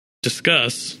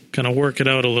discuss, kind of work it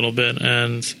out a little bit.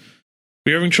 And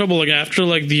we were having trouble like after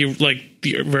the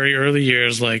very early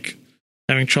years, like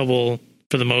having trouble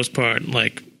for the most part,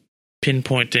 like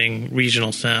pinpointing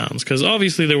regional sounds. Cause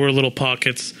obviously there were little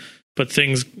pockets, but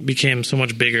things became so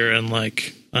much bigger and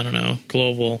like, I don't know,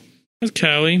 global. It's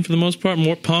Cali for the most part,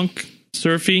 more punk,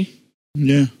 surfy,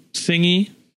 Yeah,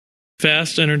 singy,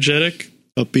 fast, energetic.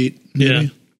 upbeat. Yeah.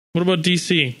 Maybe. What about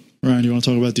DC? Ryan, you want to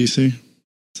talk about DC?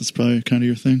 That's probably kind of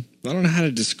your thing. I don't know how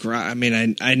to describe. I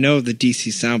mean, I know the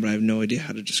DC sound, but I have no idea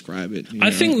how to describe it.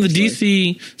 I think the It's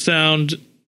DC sound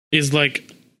is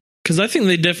like, because I think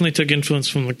they definitely took influence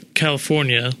from the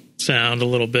California sound a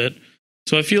little bit.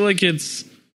 So I feel like it's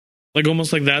like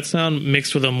almost like that sound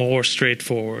mixed with a more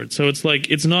straightforward. So it's like,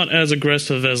 it's not as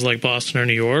aggressive as like Boston or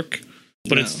New York,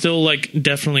 but No. it's still like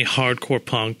definitely hardcore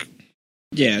punk.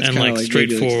 yeah, it's and, kinda like, maybe,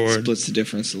 straightforward. splits the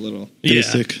difference a little.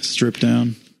 Basic, stripped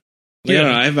down. Like, I Yeah.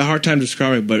 don't know, I have a hard time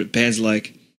describing, but bands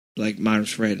like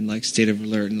Minus Red and like State of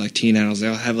Alert and like Teen Idols, they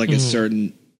all have like a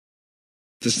certain.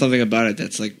 There's something about it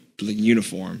that's like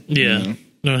uniform. Yeah. You know?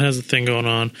 No, it has a thing going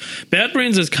on. Bad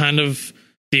Brains is kind of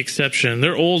the exception.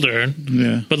 They're older,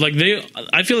 Yeah. but like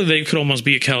I feel like they could almost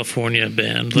be a California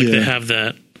band. Like Yeah. they have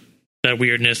that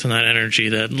weirdness and that energy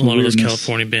that a lot of those Weirdness.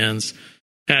 California bands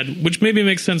had, which maybe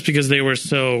makes sense because they were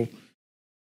so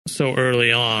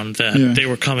early on that Yeah. they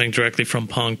were coming directly from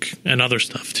punk and other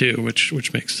stuff too,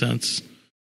 which makes sense.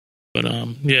 But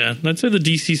yeah, I'd say the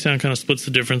DC sound kind of splits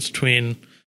the difference between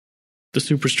the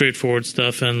super straightforward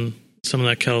stuff and some of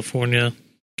that California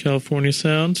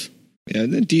sound. Yeah,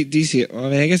 and then DC. I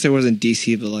mean, I guess it wasn't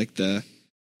DC, but like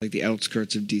the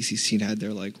outskirts of DC scene had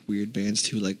their like weird bands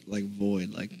too, like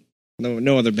Void. Like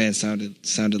no other band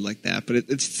sounded like that, but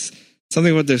it's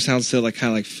something about their sound still like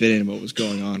kind of like fit in what was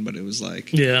going on, but it was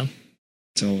like Yeah.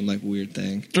 its own like weird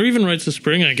thing. Or even Rites of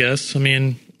Spring, I guess. I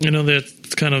mean, you know,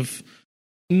 that's kind of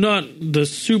not the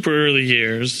super early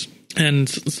years, and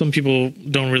some people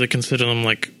don't really consider them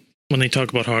like, when they talk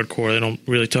about hardcore, they don't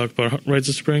really talk about Rites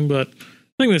of Spring, but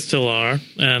I think they still are.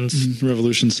 And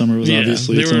Revolution Summer was yeah,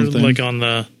 obviously they its were own thing. like on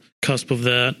the cusp of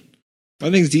that. I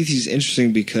think DC's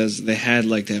interesting because they had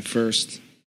like that first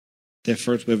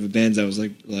wave of bands that was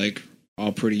like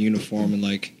all pretty uniform and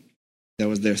like that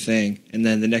was their thing, and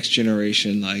then the next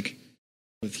generation like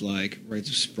with like Rites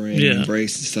of Spring, Yeah.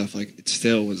 Embrace and stuff, like it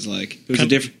still was like it was a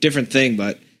different thing,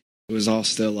 but it was all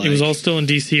still like It was all still in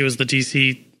DC. It was the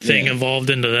DC thing Yeah. evolved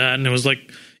into that, and it was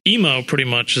like emo pretty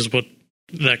much is what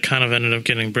that kind of ended up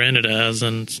getting branded as.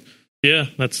 And yeah,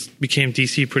 that's became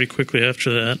DC pretty quickly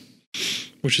after that,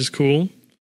 which is cool.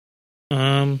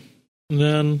 And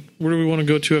then where do we want to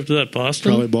go to after that?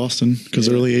 Boston? Probably Boston, because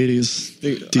Yeah. early 80s,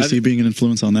 DC being an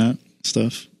influence on that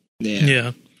stuff.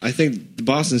 Yeah. I think the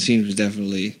Boston scene was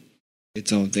definitely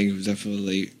its own thing. It was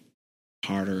definitely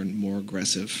harder and more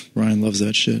aggressive. Ryan loves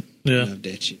that shit. Yeah. Loved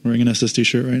that shit. Wearing an SST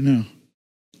shirt right now.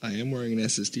 I am wearing an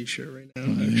SSD shirt right now,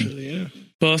 Oh, yeah. actually, yeah.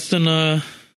 Boston, I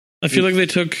feel like they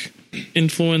took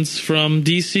influence from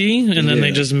DC, and then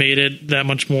they just made it that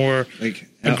much more like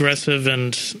aggressive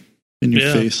and in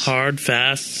your face. hard,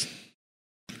 fast.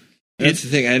 That's the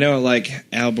thing. I know, like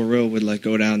Al Barreau would like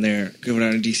go down to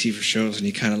DC for shows, and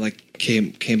he kind of like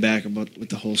came back with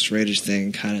the whole straight edge thing,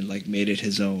 and kind of like made it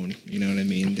his own. You know what I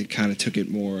mean? They kind of took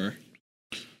it more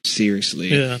seriously.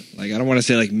 Yeah. Like I don't want to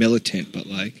say like militant, but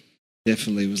like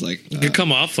definitely was like It could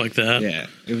come off like that. Yeah,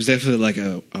 it was definitely like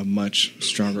a much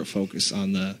stronger focus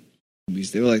on the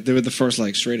movies. They were the first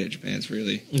like straight edge bands,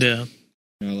 really. Yeah.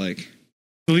 You know, like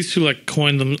At least who like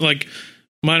coined them, like.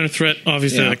 Minor Threat,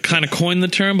 obviously, like, kind of coined the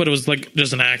term, but it was like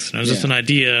just an accident. It was just an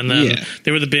idea, and then they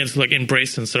were the bands who like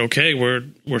embraced it and said, "Okay,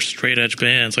 we're straight edge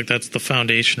bands. Like that's the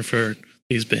foundation for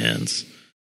these bands,"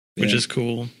 which is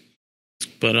cool.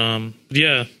 But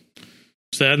yeah,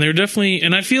 sad. And they were definitely,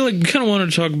 and I feel like we kind of wanted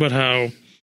to talk about how,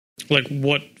 like,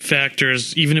 what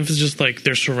factors, even if it's just like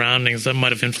their surroundings, that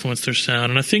might have influenced their sound.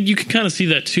 And I think you can kind of see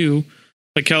that too.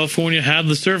 Like California had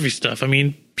the surfy stuff. I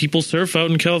mean, people surf out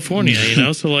in California, you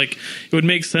know, so like it would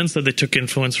make sense that they took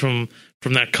influence from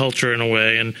that culture in a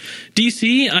way. And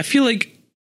DC, I feel like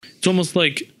it's almost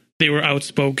like they were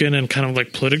outspoken and kind of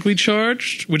like politically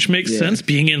charged, which makes sense,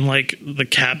 being in like the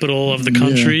capital of the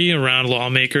country around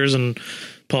lawmakers and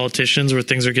politicians where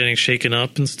things are getting shaken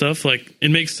up and stuff. Like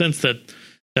it makes sense that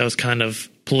was kind of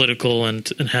political and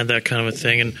had that kind of a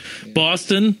thing. And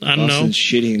Boston, I don't know.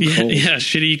 Shitty and cold. Yeah,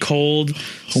 shitty, cold,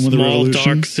 Home of the small,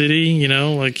 Revolution. dark city, you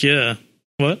know, like,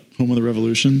 What? Home of the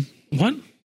Revolution. What?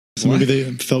 So maybe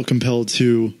they felt compelled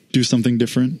to do something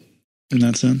different in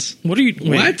that sense. What are you...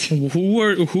 What?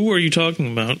 Who are you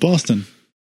talking about? Boston.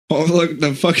 Oh, look,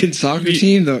 the fucking soccer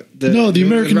team. The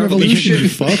American Revolution. You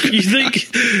fuck. You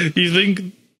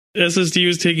think SSD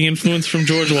was taking influence from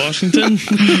George Washington?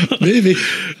 Maybe.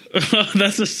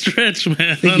 That's a stretch,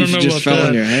 man. I think don't know just about fell that.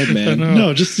 on your head, man.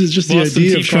 No, just the Boston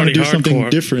idea Tea of trying to do Party something hardcore.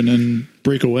 different and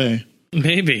break away.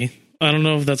 Maybe. I don't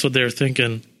know if that's what they were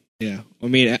thinking. Yeah. I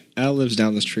mean, Al lives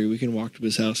down the street. We can walk to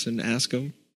his house and ask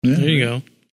him. Yeah. There you go.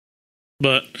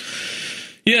 But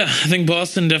yeah, I think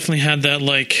Boston definitely had that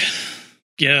like,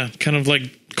 kind of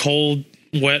like cold,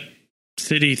 wet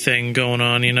city thing going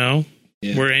on, you know?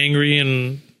 Yeah. We're angry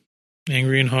and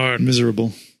hard.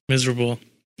 Miserable.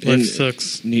 Life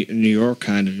sucks. New York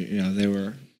kind of, you know, they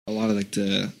were a lot of like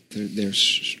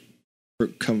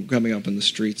coming up in the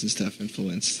streets and stuff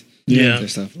influenced. Yeah. Their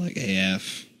stuff like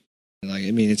AF. And like,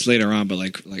 I mean, it's later on, but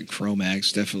like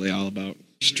Cro-Mag's definitely all about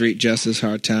street justice,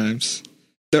 hard times.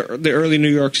 The early New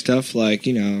York stuff, like,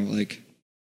 you know, like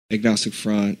Agnostic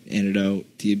Front,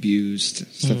 Antidote, The Abused,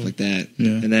 stuff like that.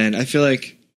 Yeah. And then I feel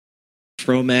like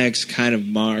Cro-Mag's kind of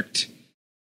marked.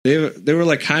 They were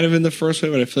like kind of in the first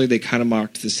wave, but I feel like they kind of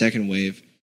marked the second wave.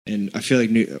 And I feel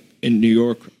like in New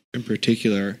York in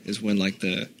particular is when like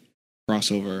the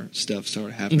crossover stuff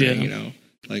started happening. You know,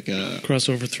 like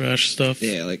Crossover thrash stuff.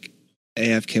 Yeah, like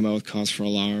AF came out with Cause for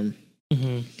Alarm,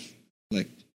 like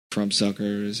Crumb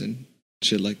Suckers and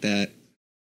shit like that.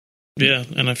 Yeah,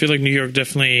 and I feel like New York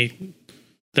definitely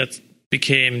that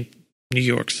became New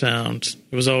York sound.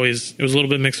 It was a little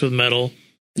bit mixed with metal.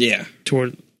 Yeah,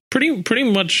 toward pretty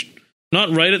much not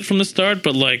right it from the start,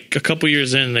 but like a couple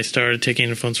years in, they started taking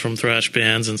influence from thrash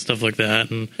bands and stuff like that,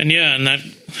 and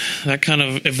that kind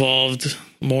of evolved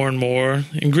more and more.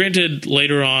 And granted,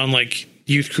 later on, like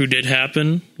Youth Crew did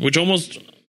happen, which almost,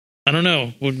 I don't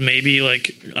know, would maybe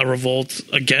like a revolt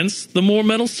against the more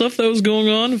metal stuff that was going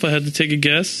on. If I had to take a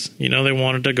guess, you know, they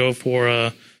wanted to go for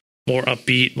a more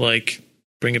upbeat, like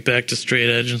bring it back to straight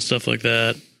edge and stuff like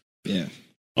that. Yeah,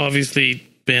 obviously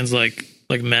bands like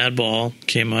Madball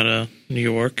came out of New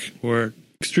York, were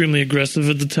extremely aggressive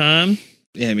at the time.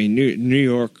 Yeah, I mean, New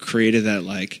York created that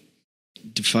like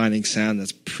defining sound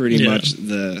that's pretty much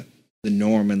the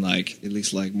norm, and like at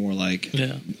least like more like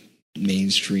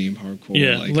mainstream hardcore.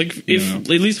 Yeah, like if at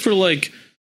least for like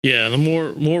the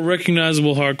more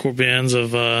recognizable hardcore bands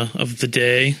of the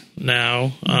day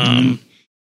now,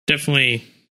 definitely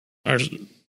are.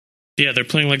 Yeah, they're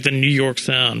playing like the New York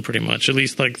sound pretty much. At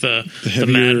least like the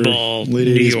Madball New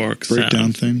York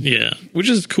breakdown sound thing. Yeah, which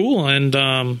is cool. And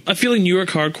I feel like New York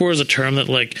hardcore is a term that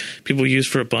like people use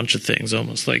for a bunch of things.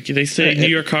 Almost like they say New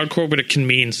York hardcore, but it can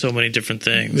mean so many different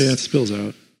things. Yeah, it spills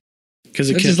out because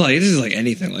this is like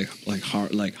anything like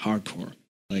hardcore.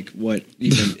 Like what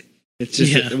even? It's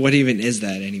just what even is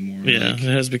that anymore? Yeah, like, it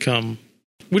has become,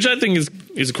 which I think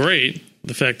is great.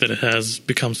 The fact that it has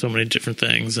become so many different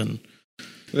things and.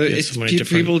 It's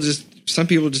some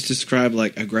people just describe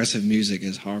like aggressive music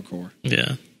as hardcore.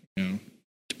 Yeah, you know,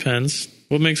 depends.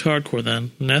 What makes hardcore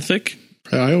then? An ethic?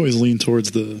 I always lean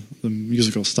towards the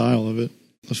musical style of it.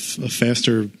 A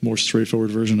faster, more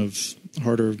straightforward version of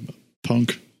harder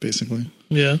punk, basically.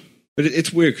 Yeah. But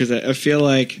it's weird because I feel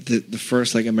like the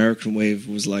first like American wave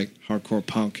was like hardcore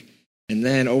punk, and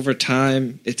then over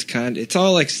time it's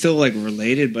all like still like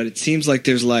related, but it seems like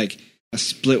there's like a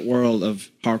split world of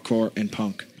hardcore and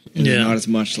punk, and there's not as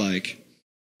much like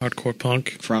hardcore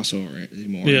punk crossover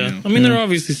anymore. Yeah, you know? I mean there are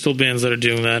obviously still bands that are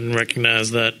doing that and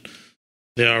recognize that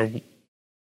they are,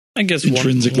 I guess, one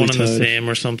and the same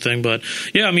or something. But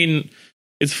yeah, I mean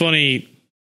it's funny.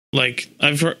 Like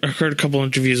I've heard a couple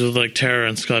interviews with like Tara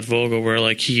and Scott Vogel where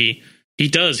like he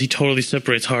totally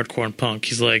separates hardcore and punk.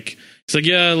 He's like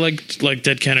yeah, like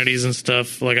Dead Kennedys and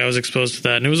stuff. Like I was exposed to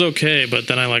that and it was okay, but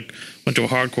then I like went to a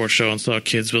hardcore show and saw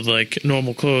kids with like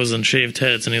normal clothes and shaved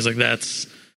heads, and he's like that's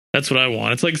what I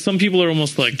want. It's like some people are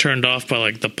almost like turned off by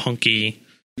like the punky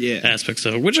aspects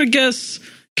of it, which I guess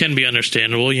can be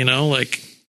understandable. You know, like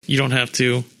you don't have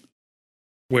to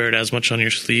wear it as much on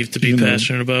your sleeve to be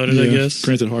passionate about it, I guess.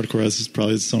 Granted, hardcore has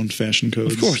probably its own fashion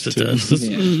codes. Of course it does.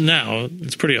 Now,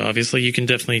 it's pretty obvious. Like, you can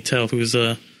definitely tell who's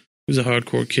a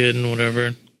hardcore kid and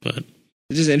whatever. But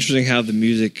it's just interesting how the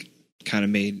music kind of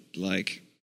made, like,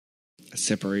 a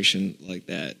separation like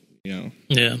that, you know?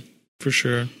 Yeah, for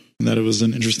sure. And that it was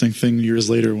an interesting thing years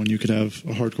later when you could have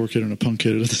a hardcore kid and a punk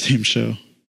kid at the same show.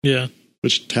 Yeah.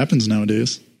 Which happens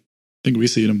nowadays. I think we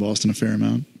see it in Boston a fair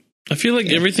amount. I feel like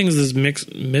everything's this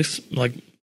like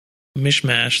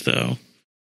mishmash, though.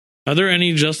 Are there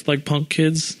any just like punk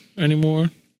kids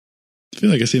anymore? I feel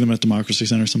like I see them at Democracy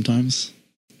Center sometimes.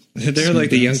 They're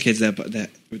like the young kids that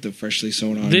with the freshly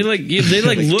sewn on. They like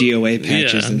look DOA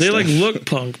patches. And they stuff. like look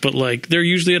punk, but like they're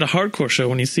usually at a hardcore show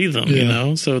when you see them. You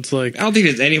know, so it's like I don't think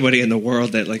there's anybody in the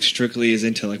world that like strictly is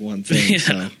into like one thing.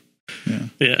 So.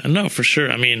 Yeah, no, for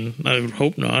sure. I mean, I would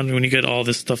hope not. When you get all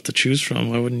this stuff to choose from,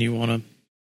 why wouldn't you want to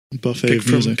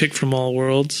buffet pick from all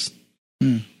worlds?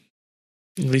 At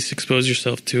least expose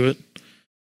yourself to it.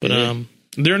 But are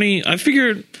there any? I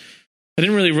figured I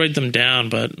didn't really write them down,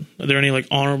 but are there any like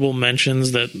honorable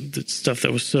mentions that stuff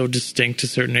that was so distinct to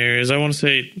certain areas? I want to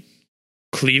say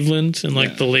Cleveland in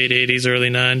like the late '80s, early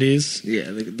 '90s.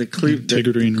 Yeah, the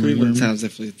Cleveland sounds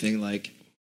definitely a thing. Like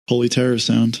Holy Terror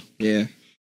sound. Yeah.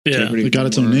 Yeah, it got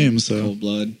its own name. So Cold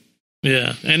Blood.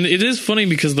 Yeah, and it is funny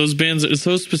because those bands are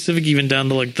so specific, even down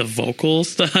to like the vocal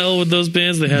style with those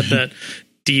bands. They had that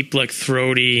deep, like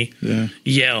throaty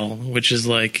yell, which is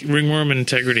like Ringworm and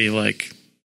Integrity. Like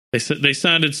they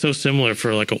sounded so similar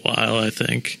for like a while, I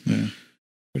think. Yeah,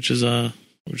 which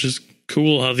is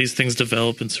cool how these things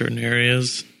develop in certain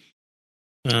areas.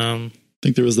 I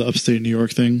think there was the upstate New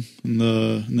York thing in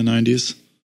the 90s.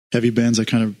 Heavy bands that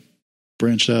kind of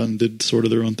branched out and did sort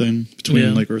of their own thing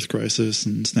between like Earth Crisis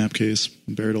and Snapcase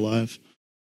and Buried Alive.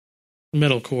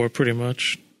 Metalcore, pretty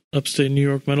much. Upstate New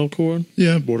York metalcore.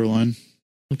 Yeah, borderline.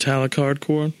 Metallic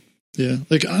hardcore. Yeah,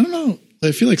 like I don't know.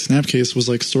 I feel like Snapcase was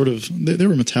like sort of they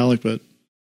were metallic, but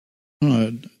I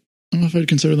don't know if I'd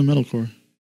consider them metalcore.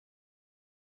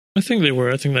 I think they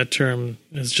were. I think that term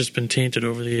has just been tainted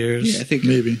over the years. Yeah, I think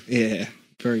maybe. Yeah,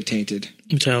 very tainted.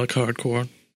 Metallic hardcore.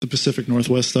 The Pacific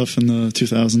Northwest stuff in the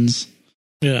 2000s.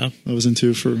 Yeah, I was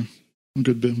into for a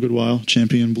good while.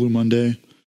 Champion, Blue Monday,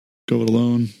 Go It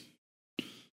Alone,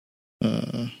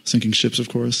 Sinking Ships, of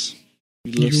course.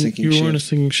 You were wearing a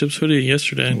Sinking Ships hoodie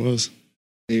yesterday. I was.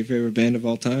 Your favorite band of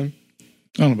all time?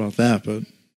 I don't know about that, but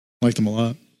I liked them a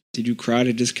lot. Did you cry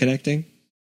to Disconnecting?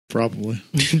 Probably.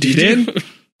 You did?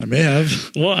 I may have.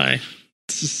 Why?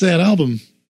 It's a sad album.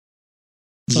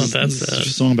 It's not that sad. There's a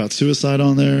song about suicide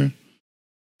on there.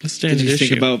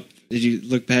 Did you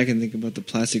look back and think about the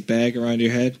plastic bag around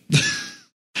your head?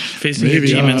 Facing your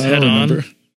demons head on.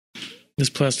 This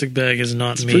plastic bag is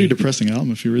not it's me. It's a pretty depressing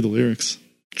album if you read the lyrics.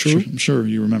 True. I'm sure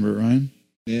you remember it, Ryan.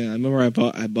 Yeah, I remember I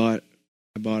bought a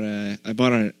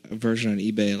version on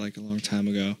eBay like a long time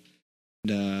ago.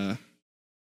 And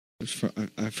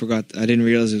I forgot. I didn't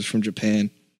realize it was from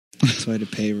Japan. So I had to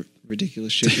pay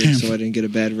ridiculous shipping so I didn't get a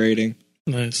bad rating.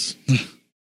 Nice.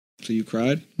 So you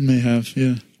cried? May have,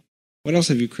 yeah. What else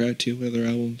have you cried to with other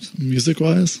albums?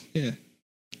 Music-wise? Yeah.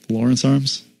 Lawrence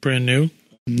Arms? Brand new?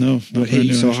 No. What hit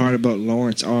you so hard about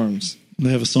Lawrence Arms?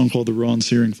 They have a song called The Raw and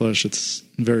Searing Flesh. It's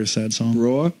a very sad song.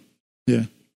 Raw? Yeah.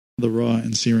 The Raw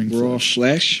and Searing Flesh. Raw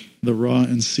flesh? The Raw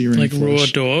and Searing like Flesh. Like raw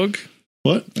dog?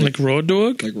 What? Like raw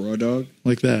dog? Like raw dog?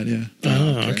 Like that, yeah.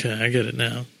 Oh, okay. I get it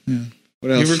now. Yeah.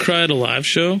 What else? You ever cried at a live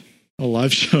show? A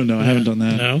live show? No, I haven't done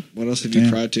that. No? What else have you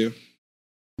cried to?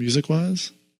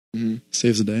 Music-wise? Mm-hmm.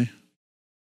 Saves the Day.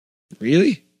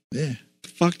 Really? Yeah. The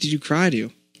fuck did you cry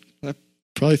to?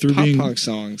 Probably through pop being punk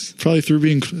songs. Probably through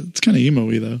being. It's kind of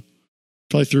emo-y though.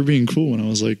 Probably through being cool when I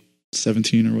was like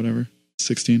 17 or whatever,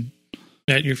 16.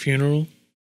 At your funeral?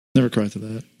 Never cried to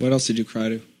that. What else did you cry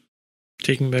to?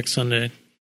 Taking Back Sunday.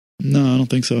 No, I don't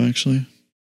think so, actually.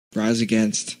 Rise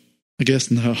Against. I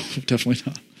guess no, definitely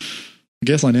not. A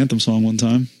Gaslight Anthem song one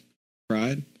time.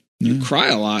 Cried? Yeah. You cry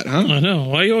a lot, huh? I know.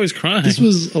 Why are you always crying? This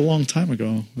was a long time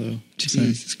ago, though.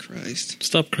 Jesus Christ.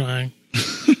 Stop crying.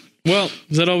 Well,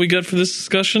 is that all we got for this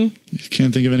discussion? You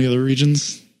can't think of any other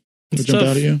regions that It's jump tough.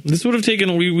 out at you? This would have taken,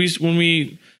 when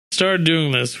we started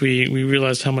doing this, we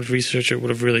realized how much research it would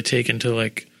have really taken to,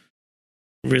 like,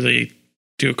 really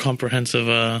do a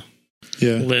comprehensive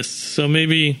list. So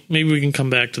maybe we can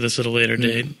come back to this at a later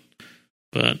date.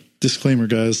 But disclaimer,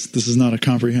 guys, this is not a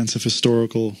comprehensive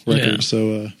historical record, Yeah.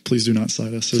 so please do not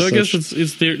cite us. So I guess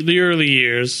it's the early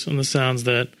years and the sounds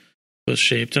that was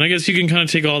shaped, and I guess you can kind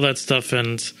of take all that stuff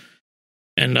and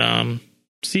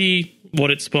see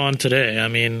what it spawned today. I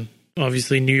mean,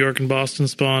 obviously New York and Boston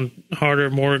spawned harder,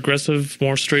 more aggressive,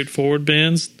 more straightforward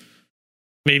bands.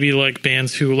 Maybe like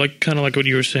bands who, like, kind of like what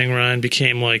you were saying, Ryan,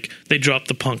 became like they dropped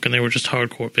the punk and they were just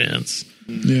hardcore bands.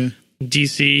 Yeah.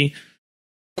 DC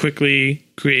quickly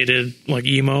created like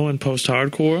emo and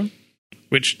post-hardcore,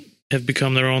 which have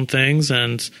become their own things.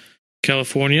 And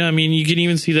California, I mean, you can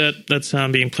even see that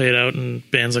sound being played out in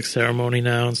bands like Ceremony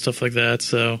now and stuff like that.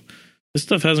 So this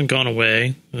stuff hasn't gone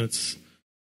away. It's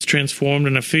transformed,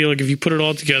 and I feel like if you put it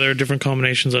all together, different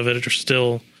combinations of it are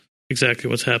still exactly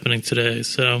what's happening today.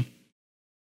 So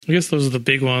I guess those are the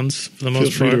big ones for the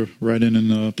most part. Feel free to write in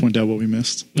and point out what we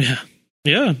missed.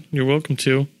 Yeah, you're welcome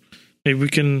to. Maybe we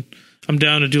can. I'm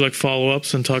down to do like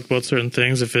follow-ups and talk about certain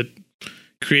things. If it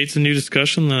creates a new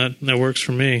discussion, that works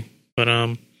for me. But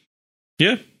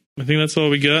yeah, I think that's all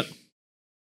we got.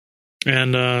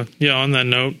 And on that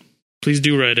note, please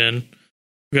do write in.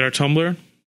 We got our Tumblr,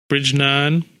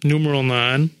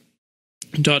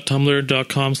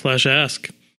 bridge9numeral9.tumblr.com/ask.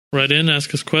 Write in,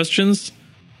 ask us questions.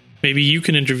 Maybe you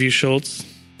can interview Schultz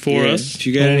for us. If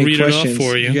you got we'll any read questions, it off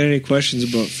for you. If you got any questions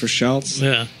for Schultz?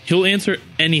 Yeah, he'll answer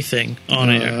anything on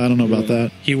air. I don't know about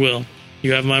that. He will.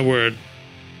 You have my word.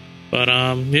 But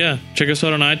check us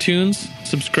out on iTunes.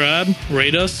 Subscribe,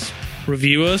 rate us,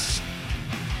 review us.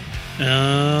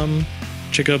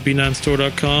 Check out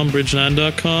b9store.com,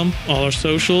 bridge9.com, all our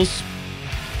socials.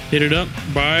 Hit it up,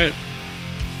 buy it.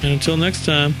 And until next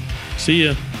time, see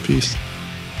ya. Peace.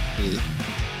 Yeah.